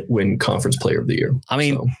will win Conference Player of the Year. I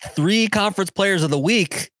mean, 3 Conference Players of the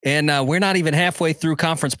Week, and we're not even halfway through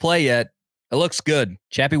conference play yet. It looks good.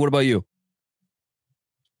 Chappie, what about you?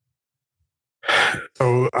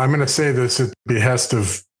 So I'm going to say this at the behest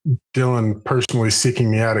of Dylan personally seeking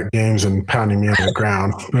me out at games and pounding me on the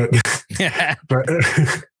ground, but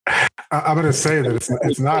I'm going to say that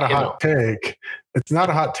it's not a hot take. It's not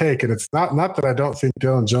a hot take, and it's not that I don't think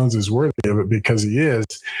Dylan Jones is worthy of it, because he is.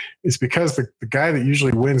 It's because the guy that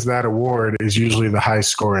usually wins that award is usually the high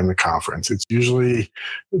scorer in the conference. It's usually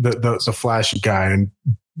the flashy guy, and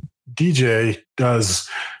DJ does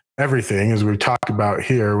everything, as we've talked about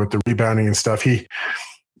here with the rebounding and stuff. He's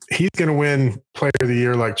going to win Player of the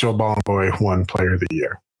Year like Joe Bollenboy won Player of the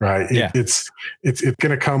Year. Right. Yeah. It's going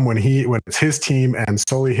to come when it's his team and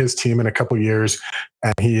solely his team in a couple of years.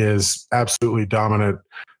 And he is absolutely dominant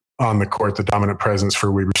on the court, the dominant presence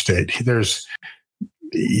for Weber State. He's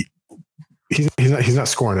not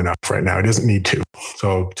scoring enough right now. He doesn't need to.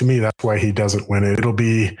 So to me, that's why he doesn't win it. It'll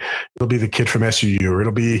be the kid from SUU, or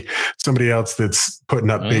it'll be somebody else that's putting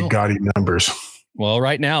up big gaudy numbers. Well,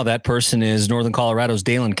 right now that person is Northern Colorado's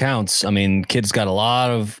Dalen Counts. I mean, kid's got a lot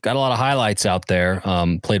of highlights out there.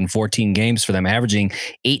 Played in 14 games for them, averaging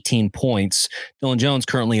 18 points. Dylan Jones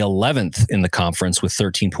currently 11th in the conference with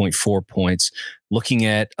 13.4 points. Looking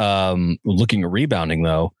at rebounding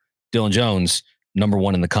though, Dylan Jones number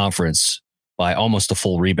 1 in the conference by almost a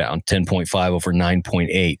full rebound, 10.5 over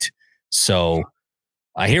 9.8. So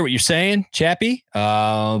I hear what you're saying, Chappie,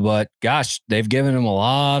 but gosh, they've given him a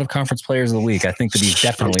lot of Conference Players of the Week. I think that he's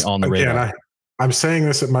definitely on the radar. I'm saying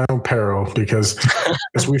this at my own peril because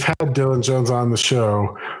as we've had Dylan Jones on the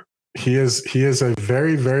show, he is a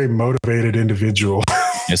very, very motivated individual.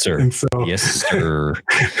 Yes, sir. And so, yes, sir.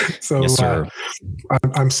 So yes, sir.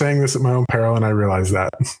 I'm saying this at my own peril, and I realize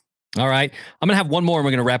that. All right. I'm going to have one more and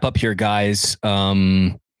we're going to wrap up here, guys.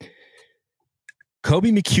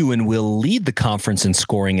 Kobe McEwen will lead the conference in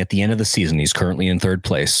scoring at the end of the season. He's currently in 3rd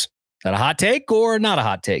place. Is that a hot take or not a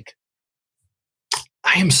hot take?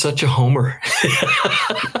 I am such a homer.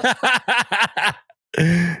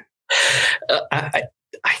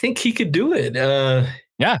 I think he could do it.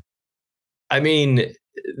 Yeah. I mean,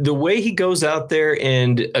 the way he goes out there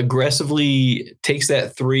and aggressively takes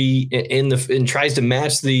that 3 and tries to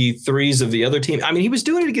match the threes of the other team. I mean, he was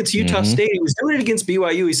doing it against Utah State. He was doing it against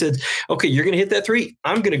BYU. He said, okay, you're going to hit that 3.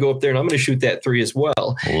 I'm going to go up there and I'm going to shoot that 3 as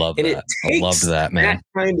well. Love that. I love that, man.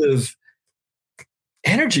 That kind of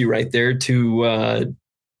energy right there to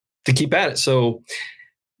keep at it. So,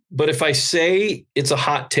 but if I say it's a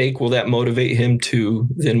hot take, will that motivate him to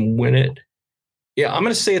then win it? Yeah, I'm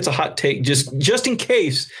going to say it's a hot take just in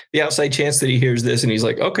case the outside chance that he hears this and he's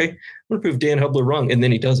like, okay, I'm going to prove Dan Hubler wrong. And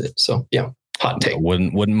then he does it. So, yeah. Hot take.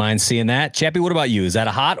 Wouldn't mind seeing that. Chappie, what about you? Is that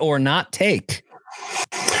a hot or not take?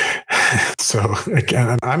 So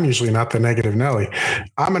again, I'm usually not the negative Nelly.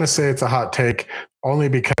 I'm going to say it's a hot take only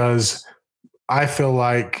because I feel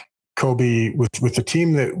like Kobe, with the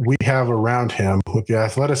team that we have around him, with the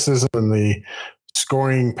athleticism and the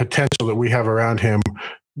scoring potential that we have around him,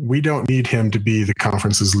 we don't need him to be the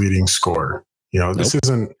conference's leading scorer. This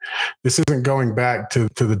isn't going back to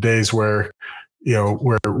the days where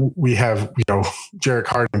we have, Jarek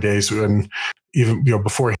Harding days, and even,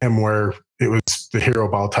 before him, where it was the hero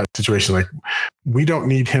ball type situation. Like, we don't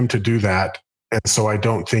need him to do that. And so I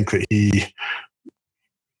don't think that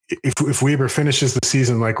if Weber finishes the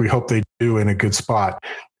season like we hope they do in a good spot,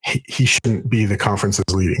 he shouldn't be the conference's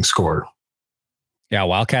leading scorer. Yeah,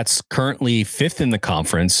 Wildcats currently 5th in the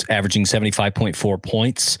conference, averaging 75.4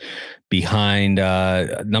 points. Behind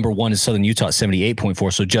number 1 is Southern Utah at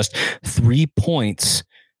 78.4, so just 3 points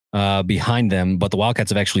behind them. But the Wildcats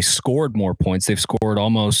have actually scored more points. They've scored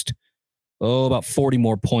almost about 40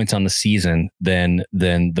 more points on the season than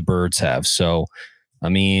the Birds have. So, I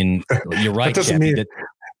mean, you're right.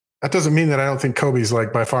 That doesn't mean that I don't think Kobe's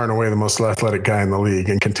like by far and away the most athletic guy in the league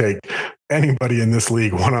and can take anybody in this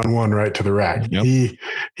league one-on-one right to the rack. Yep.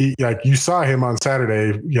 He like, you saw him on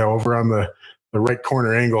Saturday, over on the right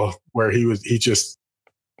corner angle where he just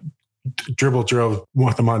drove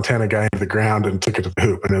the Montana guy into the ground and took it to the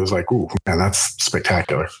hoop. And it was like, ooh, man, that's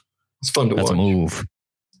spectacular. It's fun to watch. That's a move.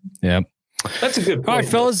 Yeah. That's a good point. All right,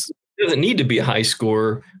 fellas. It doesn't need to be a high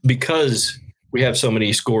scorer because we have so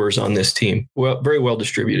many scorers on this team. Well, very well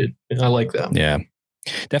distributed. I like that. Yeah.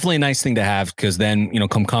 Definitely a nice thing to have, because then,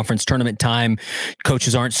 come conference tournament time,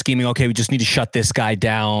 coaches aren't scheming, okay, we just need to shut this guy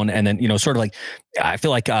down. And then, sort of like, I feel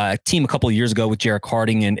like a team a couple of years ago with Jarek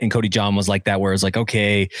Harding and Cody John was like that, where it's like,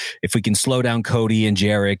 okay, if we can slow down Cody and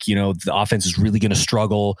Jarek, the offense is really going to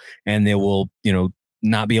struggle and they will,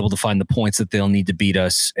 not be able to find the points that they'll need to beat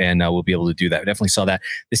us. And we'll be able to do that. We definitely saw that.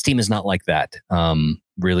 This team is not like that.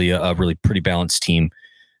 Really a really pretty balanced team.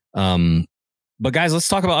 But guys, let's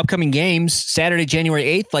talk about upcoming games. Saturday, January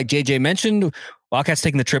 8th, like JJ mentioned, Wildcats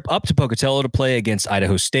taking the trip up to Pocatello to play against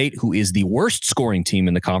Idaho State, who is the worst scoring team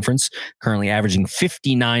in the conference, currently averaging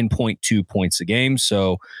 59.2 points a game.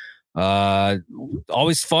 So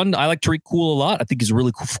always fun. I like Tariq Cool a lot. I think he's a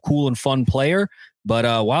really cool and fun player. But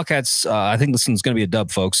Wildcats, I think this one's going to be a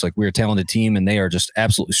dub, folks. Like, we're a talented team, and they are just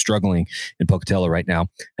absolutely struggling in Pocatello right now.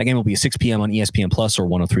 That game will be at 6 p.m. on ESPN Plus or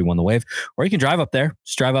 103.1 The Wave. Or you can drive up there.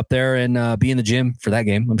 Just drive up there and be in the gym for that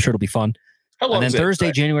game. I'm sure it'll be fun. How long and then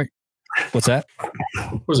Thursday, January. What's that?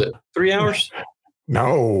 What was it 3 hours?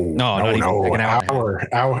 No, not even like an hour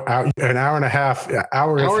an hour and a half.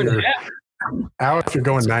 Hour if you're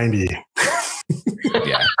going 90.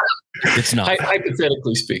 Yeah, it's not.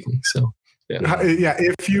 Hypothetically speaking, so. Yeah,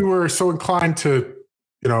 if you were so inclined to,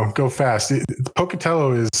 go fast,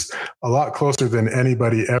 Pocatello is a lot closer than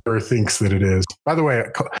anybody ever thinks that it is. By the way,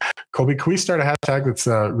 Colby, can we start a hashtag that's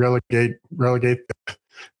relegate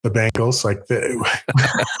the Bengals? Like,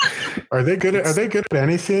 are they good at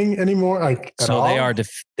anything anymore? Like, so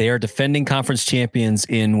they are defending conference champions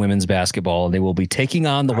in women's basketball. They will be taking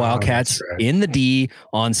on the Wildcats in the D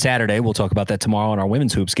on Saturday. We'll talk about that tomorrow in our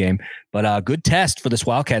women's hoops game. But a good test for this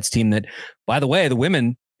Wildcats team that, by the way, the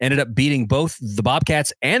women ended up beating both the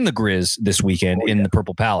Bobcats and the Grizz this weekend in the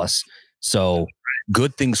Purple Palace. So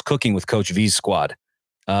good things cooking with Coach V's squad.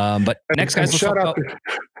 But next, guys, shout out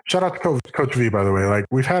to Coach V, by the way. Like,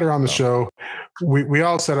 we've had her on the show. We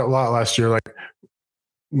all said it a lot last year. Like,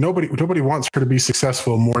 nobody wants her to be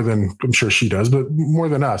successful more than, I'm sure she does, but more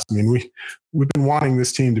than us. I mean, we've been wanting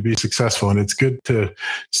this team to be successful, and it's good to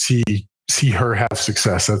see her have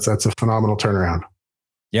success. That's a phenomenal turnaround.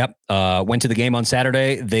 Yep. Went to the game on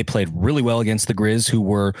Saturday. They played really well against the Grizz, who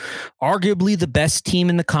were arguably the best team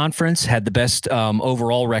in the conference, had the best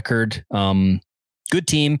overall record. Good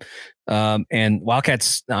team. And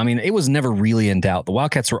Wildcats, I mean, it was never really in doubt. The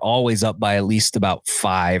Wildcats were always up by at least about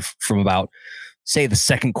 5 from about, say, the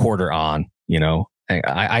second quarter on.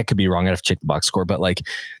 I could be wrong. I'd have to check the box score, but like,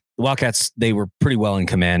 the Wildcats, they were pretty well in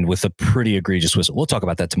command with a pretty egregious whistle. We'll talk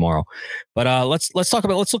about that tomorrow. But let's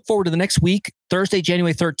look forward to the next week. Thursday,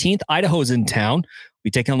 January 13th, Idaho's in town.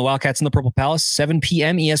 We're taking on the Wildcats in the Purple Palace, 7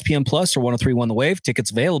 p.m. ESPN Plus or 103.1 The Wave.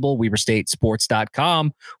 Tickets available,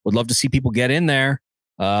 WeberStateSports.com. Would love to see people get in there.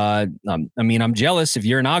 I mean, I'm jealous. If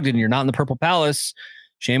you're in Ogden and you're not in the Purple Palace,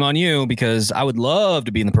 shame on you, because I would love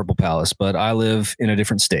to be in the Purple Palace, but I live in a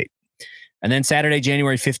different state. And then Saturday,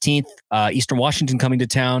 January 15th, Eastern Washington coming to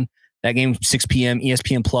town. That game, 6 p.m.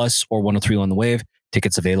 ESPN Plus or 103 on The Wave.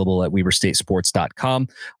 Tickets available at WeberStateSports.com.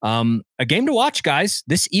 A game to watch, guys.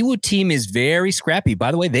 This EWU team is very scrappy.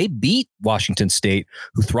 By the way, they beat Washington State,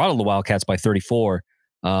 who throttled the Wildcats by 34.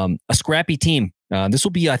 A scrappy team. This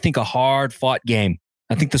will be, I think, a hard-fought game.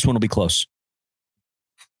 I think this one will be close.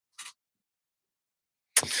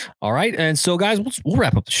 All right. And so, guys, we'll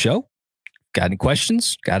wrap up the show. Got any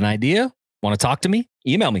questions? Got an idea? Want to talk to me?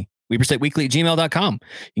 Email me. WeberStateWeekly@gmail.com.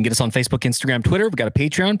 You can get us on Facebook, Instagram, Twitter. We've got a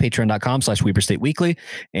Patreon, patreon.com/WeberStateWeekly.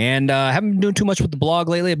 And I haven't been doing too much with the blog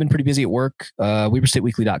lately. I've been pretty busy at work.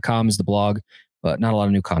 WeberStateWeekly.com is the blog, but not a lot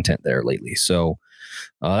of new content there lately. So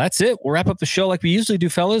that's it. We'll wrap up the show like we usually do,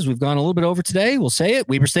 fellas. We've gone a little bit over today. We'll say it.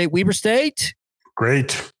 Weber State, Weber State.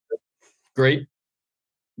 Great.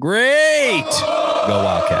 Go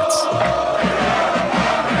Wildcats.